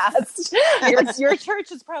podcast, your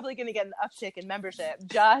church is probably going to get an uptick in membership.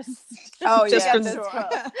 Oh, Just yeah. from That's this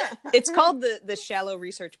right. It's called the Shallow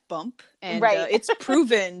Research Bump, and Right. it's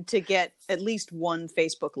proven to get at least one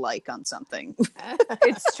Facebook like on something.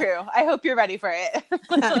 It's true. I hope you're ready for it.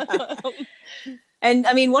 And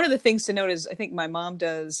I mean, one of the things to note is I think my mom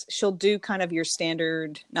does, she'll do kind of your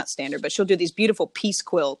not standard, but she'll do these beautiful piece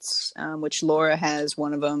quilts, which Laura has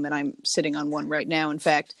one of them, and I'm sitting on one right now, in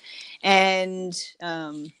fact. And,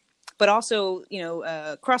 but also,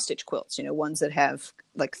 cross stitch quilts, ones that have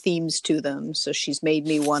like themes to them. So she's made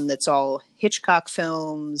me one that's all Hitchcock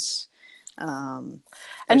films. And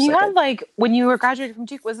you had when you were graduating from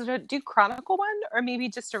Duke, was it a Duke Chronicle one, or maybe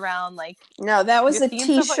just around No, that was your a themes of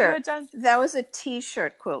what you t-shirt. had done? That was a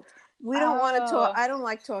t-shirt quilt. We don't want to talk. I don't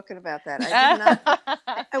like talking about that. I did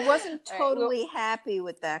not. I wasn't totally happy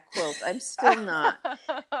with that quilt. I'm still not.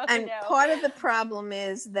 And part of the problem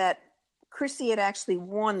is that Chrissy had actually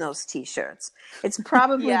worn those t-shirts. It's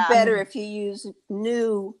probably better if you use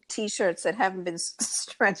new t-shirts that haven't been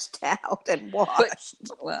stretched out and washed.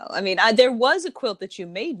 Well, I mean, there was a quilt that you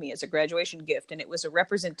made me as a graduation gift, and it was a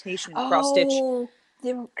representation cross stitch.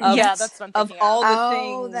 That's what I'm of thinking all of. the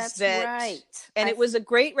things that's that, right. And it was a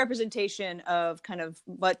great representation of kind of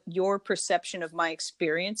what your perception of my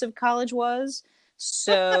experience of college was.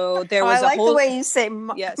 So there was I like a whole, the way you say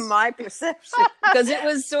yes, my perception, because it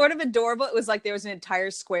was sort of adorable. It was like there was an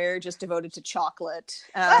entire square just devoted to chocolate.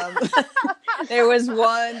 There was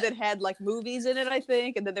one that had like movies in it, I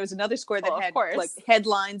think, and then there was another square that had like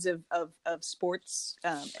headlines of sports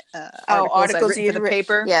articles for the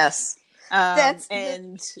paper. Yes, the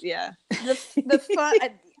fun.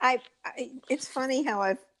 It's funny how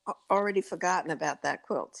I've already forgotten about that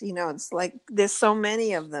quilt. It's like there's so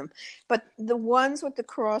many of them, but the ones with the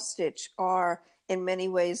cross stitch are in many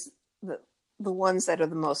ways the ones that are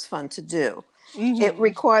the most fun to do. Mm-hmm. It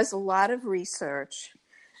requires a lot of research.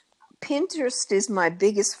 Pinterest is my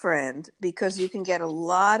biggest friend because you can get a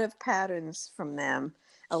lot of patterns from them.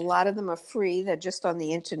 A lot of them are free. They're just on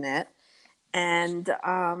the internet. And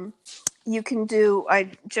you can do,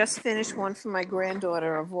 I just finished one for my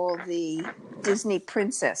granddaughter of all the Disney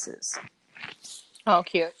princesses. Oh,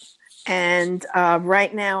 cute. And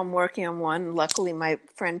right now I'm working on one. Luckily, my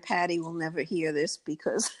friend Patty will never hear this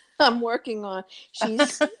because I'm working on, she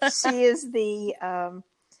is the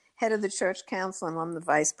head of the church council, and I'm the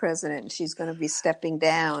vice president, and she's going to be stepping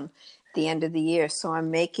down at the end of the year. So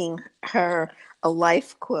I'm making her a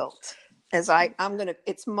life quilt. As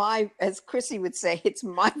Chrissy would say, it's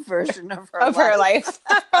my version of her life.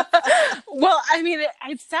 Well, I mean,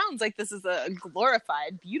 it sounds like this is a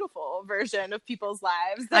glorified, beautiful version of people's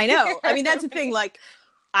lives. I know. I mean, that's the thing. Like,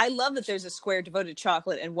 I love that there's a square devoted to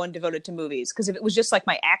chocolate and one devoted to movies. Because if it was just like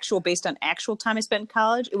my actual, based on actual time I spent in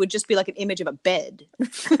college, it would just be like an image of a bed.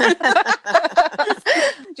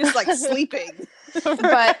 Just like sleeping.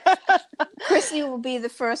 But Chrissy will be the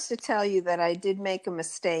first to tell you that I did make a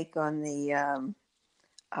mistake on the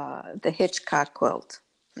Hitchcock quilt.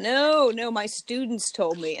 No, my students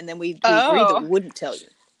told me, and then we agreed that we wouldn't tell you.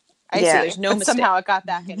 I see. There's no mistake. Somehow it got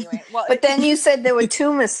back anyway. Well, but then you said there were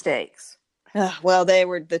two mistakes. Well,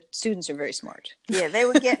 the students are very smart. Yeah, they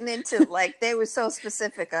were getting into they were so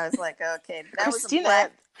specific. I was like, okay, that Christina, was a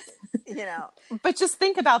black. But just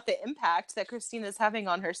think about the impact that Christina is having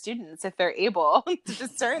on her students if they're able to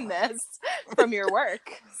discern this from your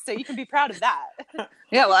work. So you can be proud of that.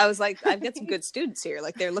 Yeah, well, I was like, I've got some good students here.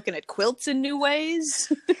 Like, they're looking at quilts in new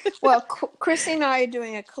ways. Well, Chrissy and I are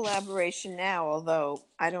doing a collaboration now, although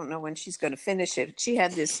I don't know when she's going to finish it. She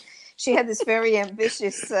had this very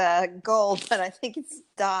ambitious goal, but I think it's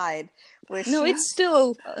died. No, it's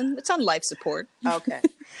still, it's on life support. Okay.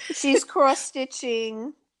 She's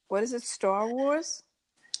cross-stitching, what is it, Star Wars?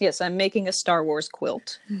 Yes, I'm making a Star Wars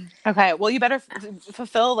quilt. Okay, well, you better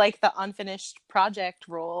fulfill the unfinished project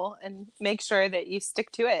role and make sure that you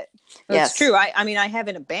stick to it. That's true. I mean, I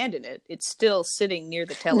haven't abandoned it. It's still sitting near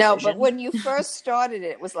the television. No, but when you first started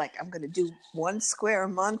it was like, I'm going to do one square a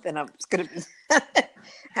month, and I'm going to be...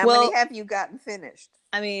 How many have you gotten finished?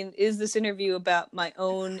 I mean, is this interview about my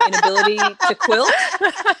own inability to quilt?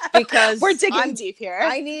 Because we're digging deep here.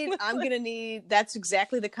 I'm going to need, that's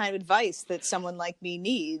exactly the kind of advice that someone like me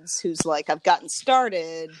needs, who's like, I've gotten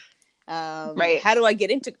started Right. How do I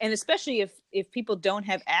get into, and especially if people don't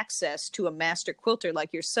have access to a master quilter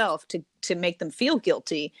like yourself to make them feel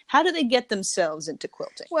guilty, how do they get themselves into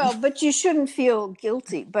quilting? Well, but you shouldn't feel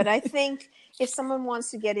guilty. But I think if someone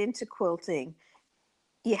wants to get into quilting,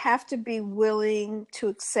 you have to be willing to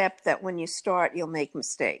accept that when you start, you'll make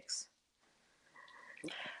mistakes.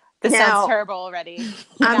 This Now- sounds terrible already.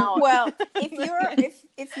 Now- Well,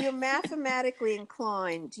 if you're mathematically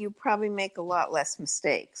inclined, you probably make a lot less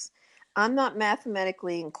mistakes. I'm not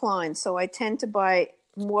mathematically inclined, so I tend to buy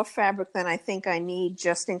more fabric than I think I need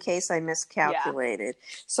just in case I miscalculated.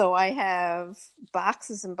 So I have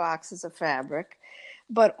boxes and boxes of fabric,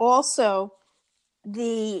 but also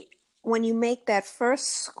when you make that first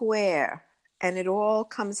square and it all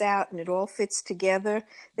comes out and it all fits together,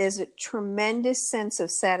 there's a tremendous sense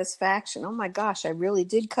of satisfaction. Oh my gosh, I really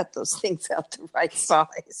did cut those things out the right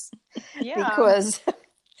size. Yeah. Because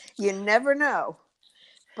you never know.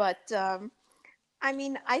 But I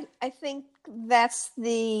mean, I think that's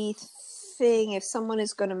the thing. If someone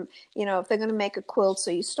is going to, if they're going to make a quilt,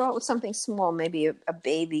 so you start with something small, maybe a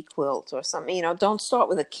baby quilt or something. Don't start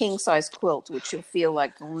with a king size quilt, which you'll feel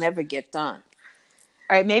like will never get done.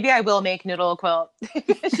 All right, maybe I will make Noodle a quilt.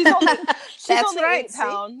 she's only right, 8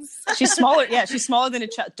 pounds. She's smaller. Yeah, she's smaller than a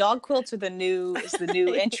child. Dog quilts are the new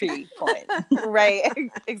entry point. Right,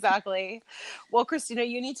 exactly. Well, Christina,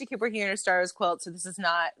 you need to keep working on your Star Wars quilt, so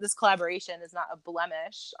this collaboration is not a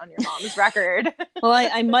blemish on your mom's record. Well,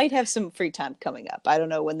 I might have some free time coming up. I don't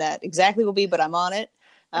know when that exactly will be, but I'm on it.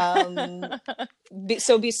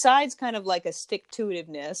 So besides kind of like a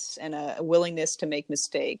stick-to-itiveness and a willingness to make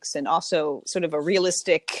mistakes, and also sort of a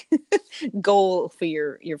realistic goal for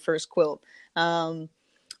your first quilt,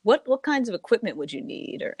 what kinds of equipment would you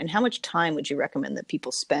need, and how much time would you recommend that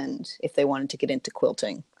people spend if they wanted to get into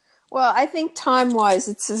quilting? Well, I think time-wise,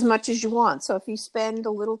 it's as much as you want. So if you spend a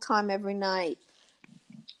little time every night,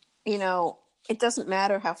 it doesn't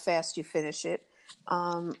matter how fast you finish it.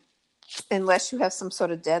 Unless you have some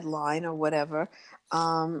sort of deadline or whatever.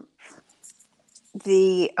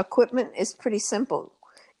 The equipment is pretty simple.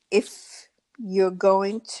 If you're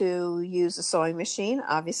going to use a sewing machine,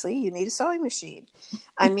 obviously you need a sewing machine.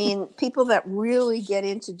 I mean, people that really get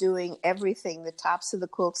into doing everything, the tops of the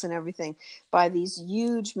quilts and everything, buy these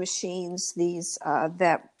huge machines, these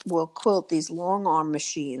that will quilt, these long arm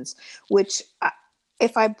machines, which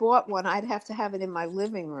if I bought one, I'd have to have it in my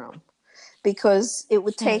living room, because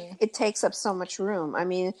it takes up so much room. I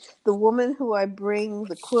mean, the woman who I bring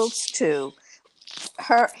the quilts to,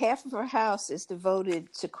 half of her house is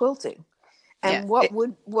devoted to quilting. And what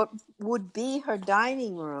would be her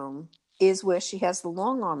dining room is where she has the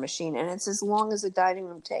long arm machine, and it's as long as a dining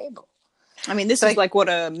room table. I mean, this is like what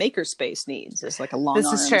a makerspace needs. It's like a long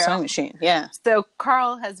arm sewing machine. Yeah. So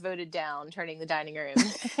Carl has voted down turning the dining room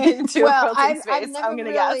into a quilting space. I'm going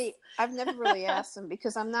to guess. I've never really asked him,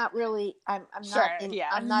 because I'm not really, I'm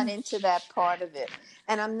not into that part of it.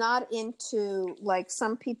 And I'm not into, like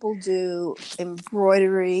some people do,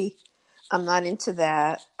 embroidery. I'm not into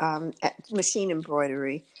that, machine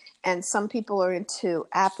embroidery. And some people are into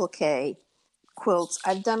applique quilts.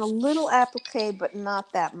 I've done a little applique, but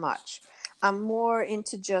not that much. I'm more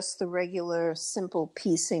into just the regular simple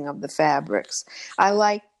piecing of the fabrics. I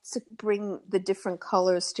like to bring the different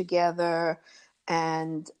colors together,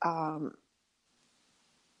 and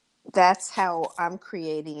that's how I'm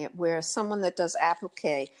creating it. Where someone that does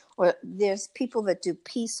applique, or there's people that do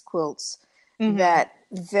piece quilts, that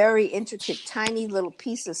very intricate, tiny little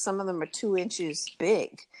pieces. Some of them are 2 inches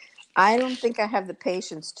big. I don't think I have the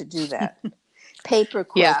patience to do that. Paper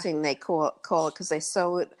quilting, they call it, because they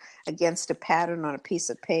sew it against a pattern on a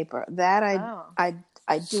piece of paper. That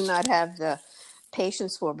I do not have the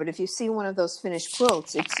patience for. But if you see one of those finished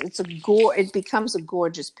quilts, it becomes a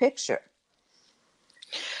gorgeous picture.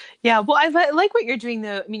 Yeah, well, I like what you're doing,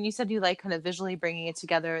 though. I mean, you said you like kind of visually bringing it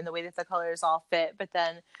together and the way that the colors all fit, but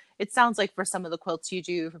then it sounds like for some of the quilts you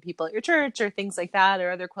do for people at your church or things like that,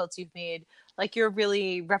 or other quilts you've made, like you're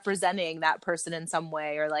really representing that person in some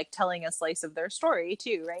way, or like telling a slice of their story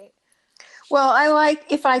too, right? Well, I like,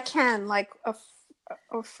 if I can, like a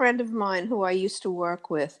friend of mine who I used to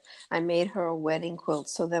work with, I made her a wedding quilt.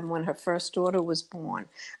 So then when her first daughter was born,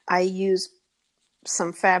 I used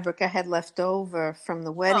some fabric I had left over from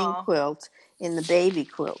the wedding quilt in the baby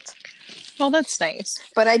quilt. Well, that's nice.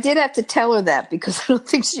 But I did have to tell her that, because I don't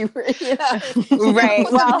think she really, right.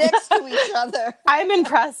 put them next to each other. I'm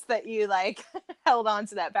impressed that you like held on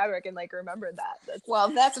to that fabric and like remembered that.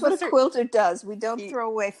 That's what a quilter does. We don't throw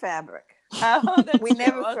away fabric. Oh, that's We true.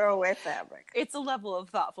 never Well, throw away fabric. it's a level of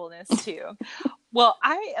thoughtfulness too. Well,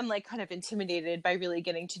 I am like kind of intimidated by really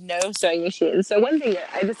getting to know sewing machines. So one thing that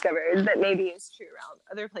I discovered that maybe is true around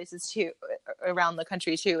other places too, around the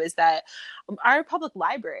country too, is that our public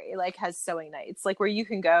library like has sewing nights, like where you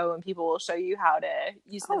can go and people will show you how to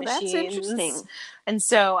use the Oh, that's machines. interesting. And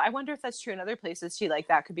so I wonder if that's true in other places too. Like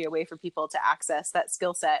that could be a way for people to access that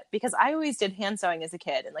skill set, because I always did hand sewing as a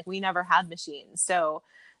kid and like we never had machines. So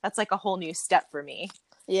that's like a whole new step for me.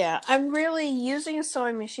 Yeah, I'm really using a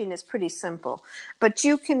sewing machine is pretty simple, but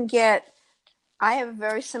you can get. I have a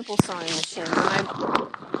very simple sewing machine.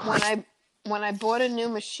 When I bought a new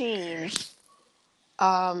machine,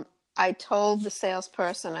 I told the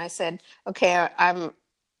salesperson, I said, "Okay, I'm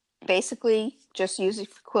basically just using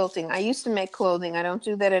it for quilting. I used to make clothing. I don't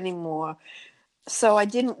do that anymore, so I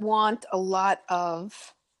didn't want a lot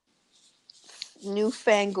of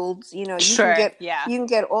newfangled, you know, Sure, you yeah. can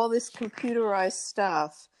get all this computerized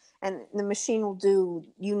stuff, and the machine will do,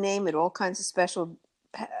 you name it, all kinds of special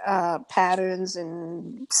patterns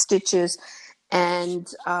and stitches,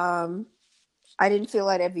 and I didn't feel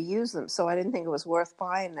I'd ever use them, so I didn't think it was worth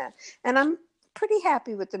buying that. And I'm pretty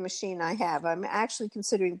happy with the machine I have. I'm actually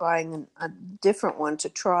considering buying a different one to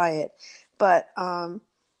try it, but I'm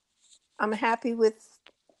happy with.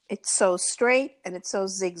 It's so straight and it's so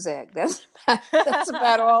zigzag. That's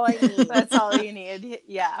about all I need. That's all you need.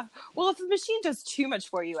 Yeah. Well, if the machine does too much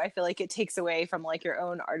for you, I feel like it takes away from like your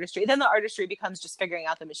own artistry. Then the artistry becomes just figuring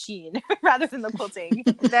out the machine rather than the quilting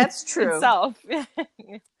That's true. itself.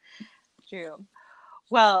 True.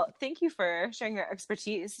 Well, thank you for sharing your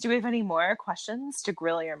expertise. Do we have any more questions to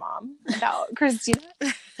grill your mom about, Christina?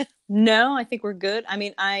 No, I think we're good. I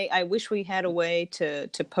mean, I wish we had a way to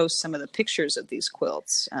post some of the pictures of these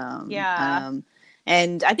quilts. Yeah.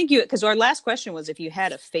 And I think because our last question was if you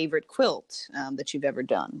had a favorite quilt that you've ever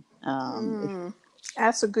done.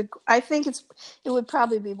 That's a good. I think it would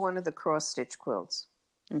probably be one of the cross stitch quilts.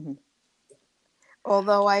 Mm-hmm.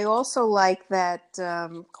 Although I also like that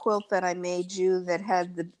quilt that I made you that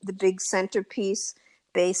had the big centerpiece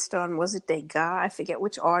based on, was it Degas? I forget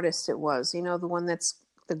which artist it was. You know, the one that's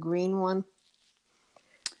the green one?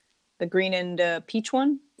 The green and peach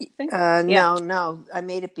one, you think? No. I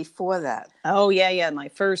made it before that. Oh, yeah. My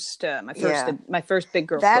first big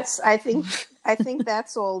girl That's, quilt. I think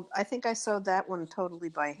that's all. I think I sewed that one totally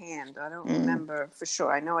by hand. I don't remember for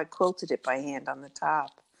sure. I know I quilted it by hand on the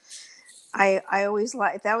top. I always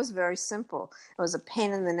liked, that was very simple. It was a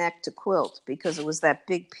pain in the neck to quilt because it was that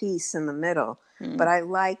big piece in the middle, but I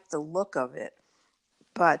liked the look of it.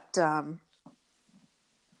 But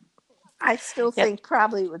I still think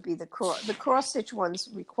probably it would be the cross stitch ones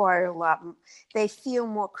require a lot. They feel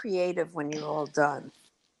more creative when you're all done.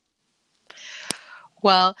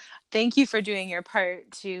 Well, thank you for doing your part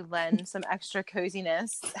to lend some extra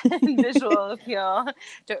coziness and visual appeal.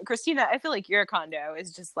 Christina, I feel like your condo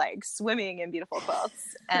is just like swimming in beautiful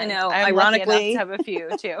quilts. And I know, I'm ironically, lucky enough to have a few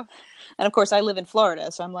too. And of course, I live in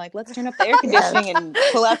Florida, so I'm like, let's turn up the air conditioning and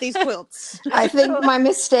pull out these quilts. I think my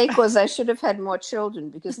mistake was I should have had more children,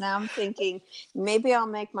 because now I'm thinking maybe I'll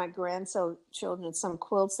make my grandchildren some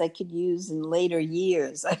quilts they could use in later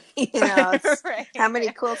years. Right. How many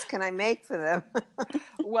quilts can I make for them?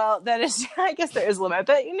 Well, that is, I guess there is a limit,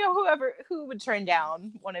 but who would turn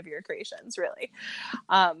down one of your creations, really.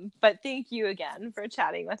 But thank you again for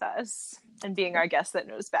chatting with us and being our guest that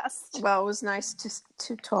knows best. Well, it was nice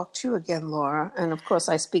to talk to you again, Laura. And of course,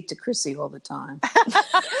 I speak to Chrissy all the time.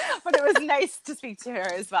 But it was nice to speak to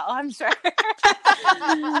her as well, I'm sure.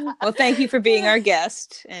 Well, thank you for being our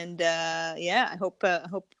guest. And I hope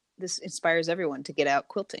this inspires everyone to get out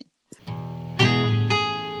quilting.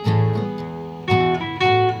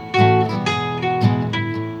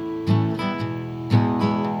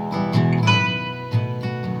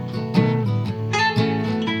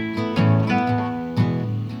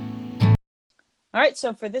 All right,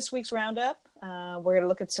 so for this week's roundup, we're going to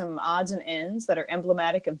look at some odds and ends that are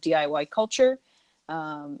emblematic of DIY culture.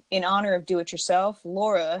 In honor of Do-It-Yourself,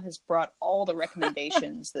 Laura has brought all the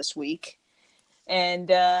recommendations this week. And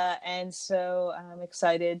so I'm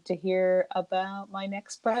excited to hear about my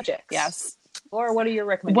next projects. Yes. Laura, what are your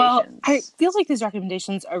recommendations? Well, I feel like these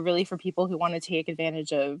recommendations are really for people who want to take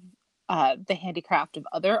advantage of the handicraft of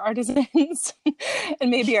other artisans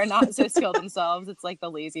and maybe are not so skilled themselves. It's like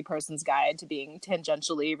the lazy person's guide to being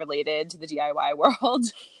tangentially related to the DIY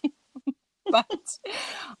world. But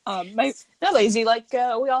not lazy, like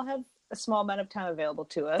we all have a small amount of time available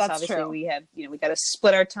to us. That's Obviously, true. we have, we got to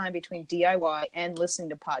split our time between DIY and listening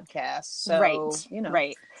to podcasts. So,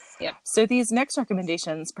 right. Yeah. So these next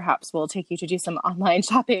recommendations perhaps will take you to do some online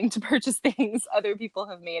shopping to purchase things other people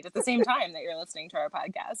have made at the same time that you're listening to our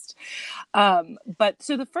podcast. But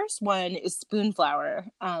so the first one is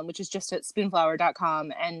Spoonflower, which is just at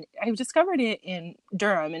spoonflower.com. And I discovered it in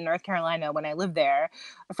Durham in North Carolina when I lived there.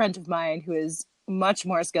 A friend of mine who is much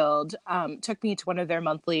more skilled took me to one of their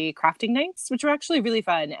monthly crafting nights, which were actually really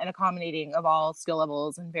fun and accommodating of all skill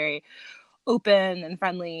levels and very open and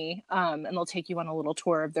friendly, and they'll take you on a little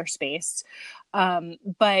tour of their space.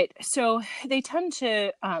 But so they tend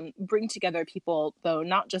to bring together people, though,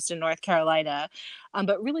 not just in North Carolina,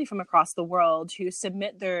 but really from across the world, who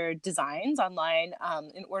submit their designs online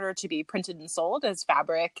in order to be printed and sold as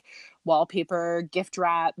fabric, wallpaper, gift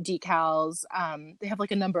wrap, decals. They have like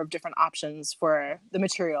a number of different options for the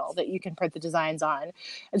material that you can print the designs on.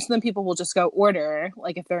 And so then people will just go order,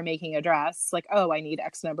 like if they're making a dress, like, oh, I need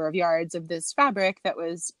X number of yards of this fabric that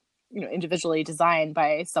was individually designed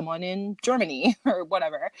by someone in Germany or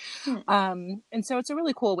whatever. And so it's a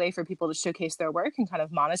really cool way for people to showcase their work and kind of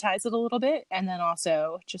monetize it a little bit. And then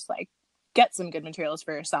also just like get some good materials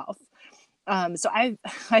for yourself. So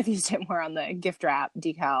I've used it more on the gift wrap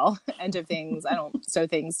decal end of things. I don't sew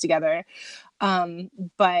things together.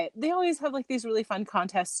 But they always have like these really fun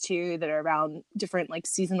contests too that are around different like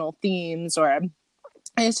seasonal themes,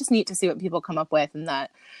 and it's just neat to see what people come up with, and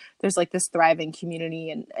that there's like this thriving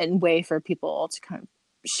community and way for people to kind of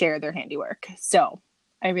share their handiwork. So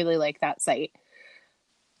I really like that site.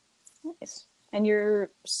 Nice. And your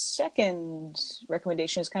second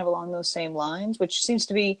recommendation is kind of along those same lines, which seems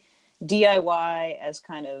to be DIY as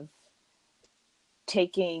kind of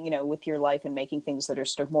taking, with your life and making things that are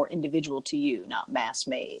sort of more individual to you, not mass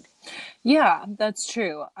made. Yeah, that's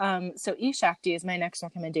true. So eShakti is my next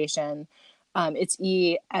recommendation. It's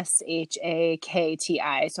ESHAKTI.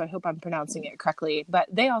 So I hope I'm pronouncing it correctly, but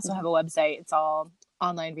they also have a website. It's all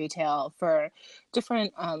online retail for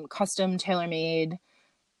different custom tailor-made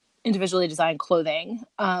individually designed clothing.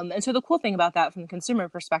 And so the cool thing about that from the consumer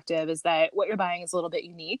perspective is that what you're buying is a little bit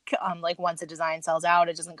unique. Like once a design sells out,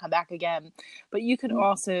 it doesn't come back again, but you can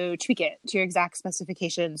also tweak it to your exact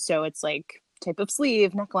specifications. So it's like type of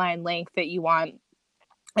sleeve, neckline, length that you want.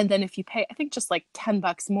 And then if you pay, I think just like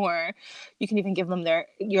 $10 more, you can even give them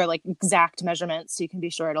your like exact measurements so you can be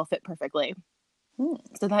sure it'll fit perfectly.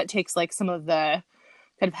 So that takes like some of the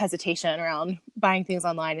kind of hesitation around buying things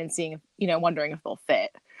online and seeing, wondering if they'll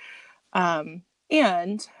fit. And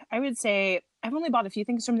I would say I've only bought a few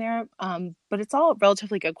things from there, but it's all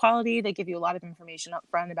relatively good quality. They give you a lot of information up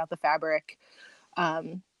front about the fabric,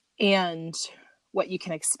 and what you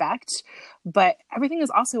can expect, but everything is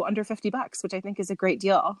also under $50, which I think is a great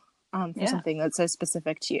deal, for something that's so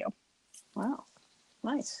specific to you. Wow.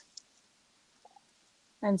 Nice.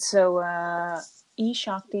 And so,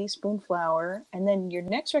 eShakti, Spoonflower. And then your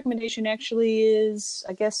next recommendation actually is,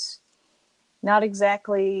 I guess, not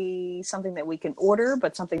exactly something that we can order,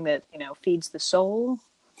 but something that, feeds the soul.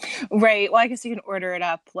 Right. Well, I guess you can order it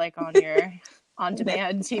up like on your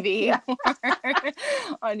on-demand TV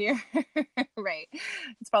or on your, right.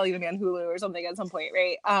 It's probably going to be on Hulu or something at some point,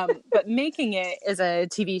 right? But Making It is a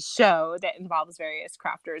TV show that involves various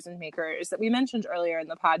crafters and makers that we mentioned earlier in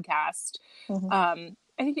the podcast. I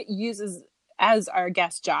think it uses, as our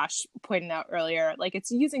guest Josh pointed out earlier, like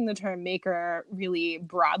it's using the term maker really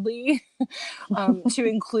broadly to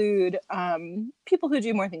include people who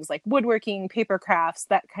do more things like woodworking, paper crafts,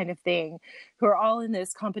 that kind of thing, who are all in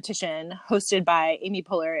this competition hosted by Amy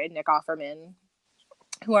Poehler and Nick Offerman,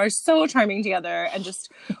 who are so charming together and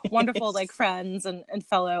just wonderful like friends and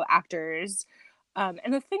fellow actors.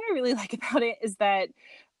 And the thing I really like about it is that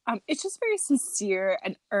it's just very sincere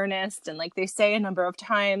and earnest. And like they say a number of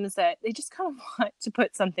times that they just kind of want to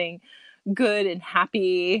put something good and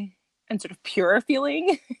happy and sort of pure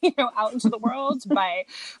feeling, out into the world by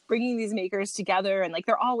bringing these makers together. And like,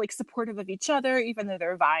 they're all like supportive of each other, even though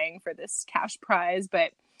they're vying for this cash prize.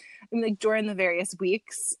 But I mean, like during the various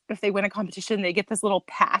weeks, if they win a competition, they get this little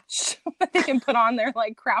patch that they can put on their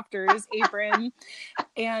like crafter's apron.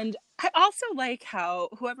 And I also like how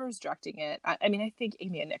whoever's directing it, I mean, I think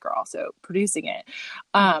Amy and Nick are also producing it.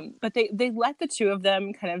 But they let the two of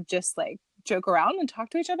them kind of just like joke around and talk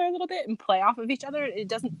to each other a little bit and play off of each other. It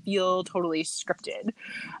doesn't feel totally scripted.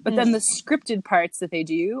 But then the scripted parts that they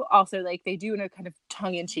do also like they do in a kind of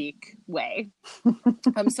tongue-in-cheek way.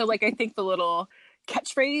 So like I think the little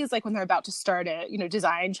catchphrase, like when they're about to start a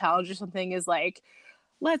design challenge or something, is like,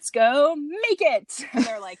 let's go make it, and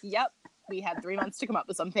they're like, yep, we had 3 months to come up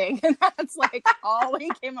with something, and that's like all we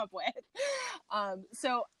came up with.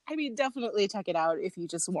 So I mean, definitely check it out if you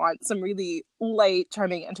just want some really light,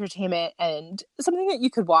 charming entertainment and something that you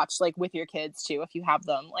could watch like with your kids too if you have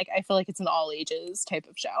them. Like, I feel like it's an all ages type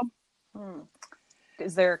of show.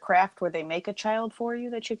 Is there a craft where they make a child for you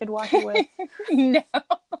that you could watch it with? No,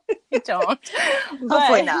 I don't.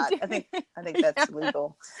 Hopefully not. I think that's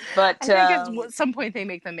legal. But I think at some point they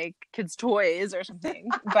make them make kids' toys or something.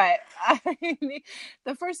 But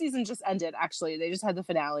the first season just ended, actually. They just had the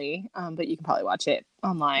finale, but you can probably watch it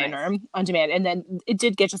online or on demand. And then it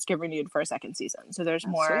did get renewed for a second season. So there's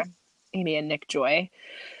more Amy and Nick Joy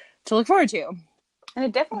to look forward to. And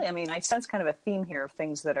it definitely, I mean, I sense kind of a theme here of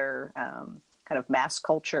things that are kind of mass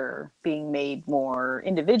culture being made more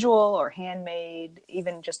individual or handmade,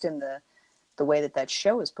 even just in the way that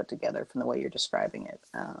show is put together from the way you're describing it,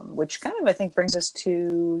 which kind of, I think, brings us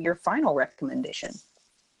to your final recommendation.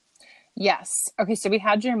 Yes. Okay, so we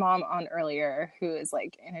had your mom on earlier, who is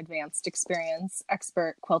like an advanced experience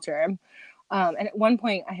expert quilter. And at one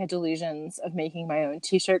point I had delusions of making my own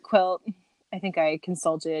t-shirt quilt. I think I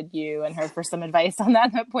consulted you and her for some advice on that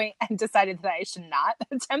at that point and decided that I should not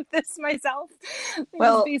attempt this myself.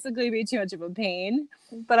 Well, basically be too much of a pain.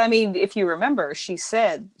 But I mean, if you remember, she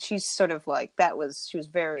said she's sort of like she was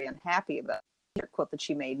very unhappy about the quilt that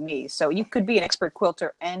she made me. So you could be an expert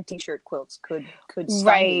quilter and t-shirt quilts could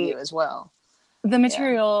stymie you as well. The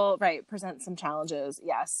material, presents some challenges.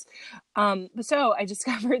 Yes. So I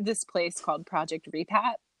discovered this place called Project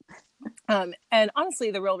Repat. And honestly,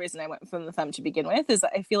 the real reason I went from them to begin with is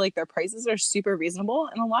that I feel like their prices are super reasonable,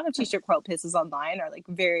 and a lot of t-shirt quilt pieces online are like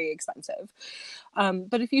very expensive.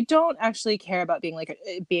 But if you don't actually care about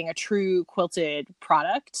being a true quilted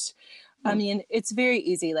product, I mean, it's very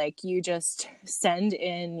easy. Like, you just send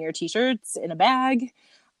in your t-shirts in a bag.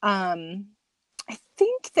 I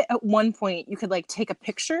think that at one point you could like take a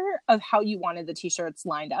picture of how you wanted the t-shirts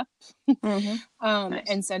lined up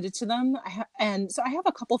and send it to them. And so I have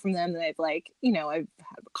a couple from them that I've I've had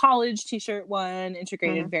a college t-shirt one,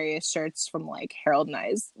 integrated various shirts from like Harold and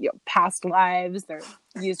I's past lives. They're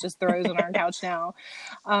used as throws on our couch now.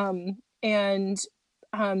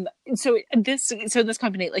 So this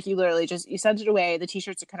company, like, you literally you send it away. The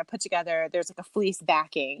t-shirts are kind of put together. There's like a fleece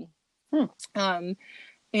backing.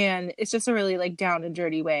 And it's just a really like down and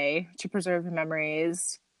dirty way to preserve your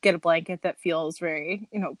memories, get a blanket that feels very,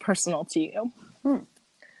 personal to you. Nice.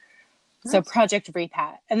 So Project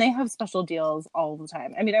Repat, and they have special deals all the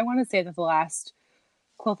time. I mean, I want to say that the last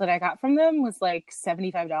quilt that I got from them was like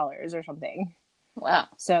 $75 or something. Wow.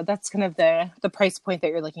 So that's kind of the price point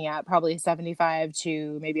that you're looking at, probably $75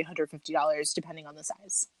 to maybe $150, depending on the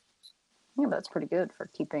size. Yeah, that's pretty good for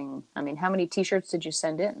keeping. I mean, how many t-shirts did you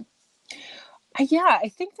send in? Yeah, I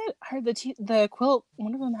think that the quilt,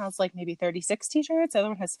 one of them has like maybe 36 t-shirts, the other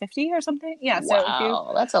one has 50 or something. Yeah, so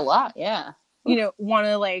wow, that's a lot. Yeah, want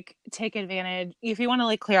to like take advantage, if you want to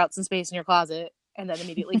like clear out some space in your closet and then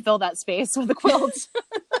immediately fill that space with a quilt,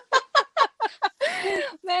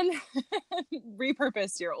 then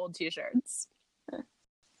repurpose your old t-shirts.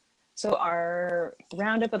 So our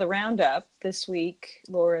roundup of the roundup this week,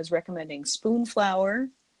 Laura is recommending Spoonflower,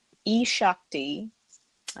 E-Shakti,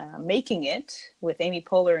 Making It with Amy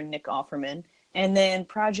Poehler and Nick Offerman, and then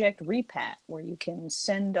Project Repat, where you can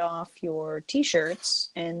send off your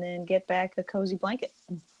t-shirts and then get back a cozy blanket.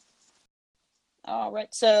 All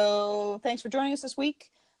right, so thanks for joining us this week.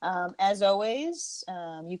 As always,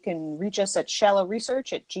 you can reach us at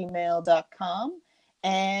shallowresearch@gmail.com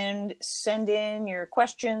and send in your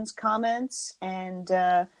questions, comments, and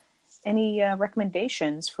any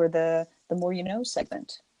recommendations for the More You Know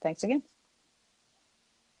segment. Thanks again.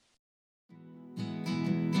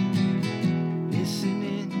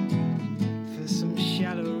 Listening for some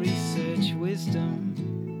shallow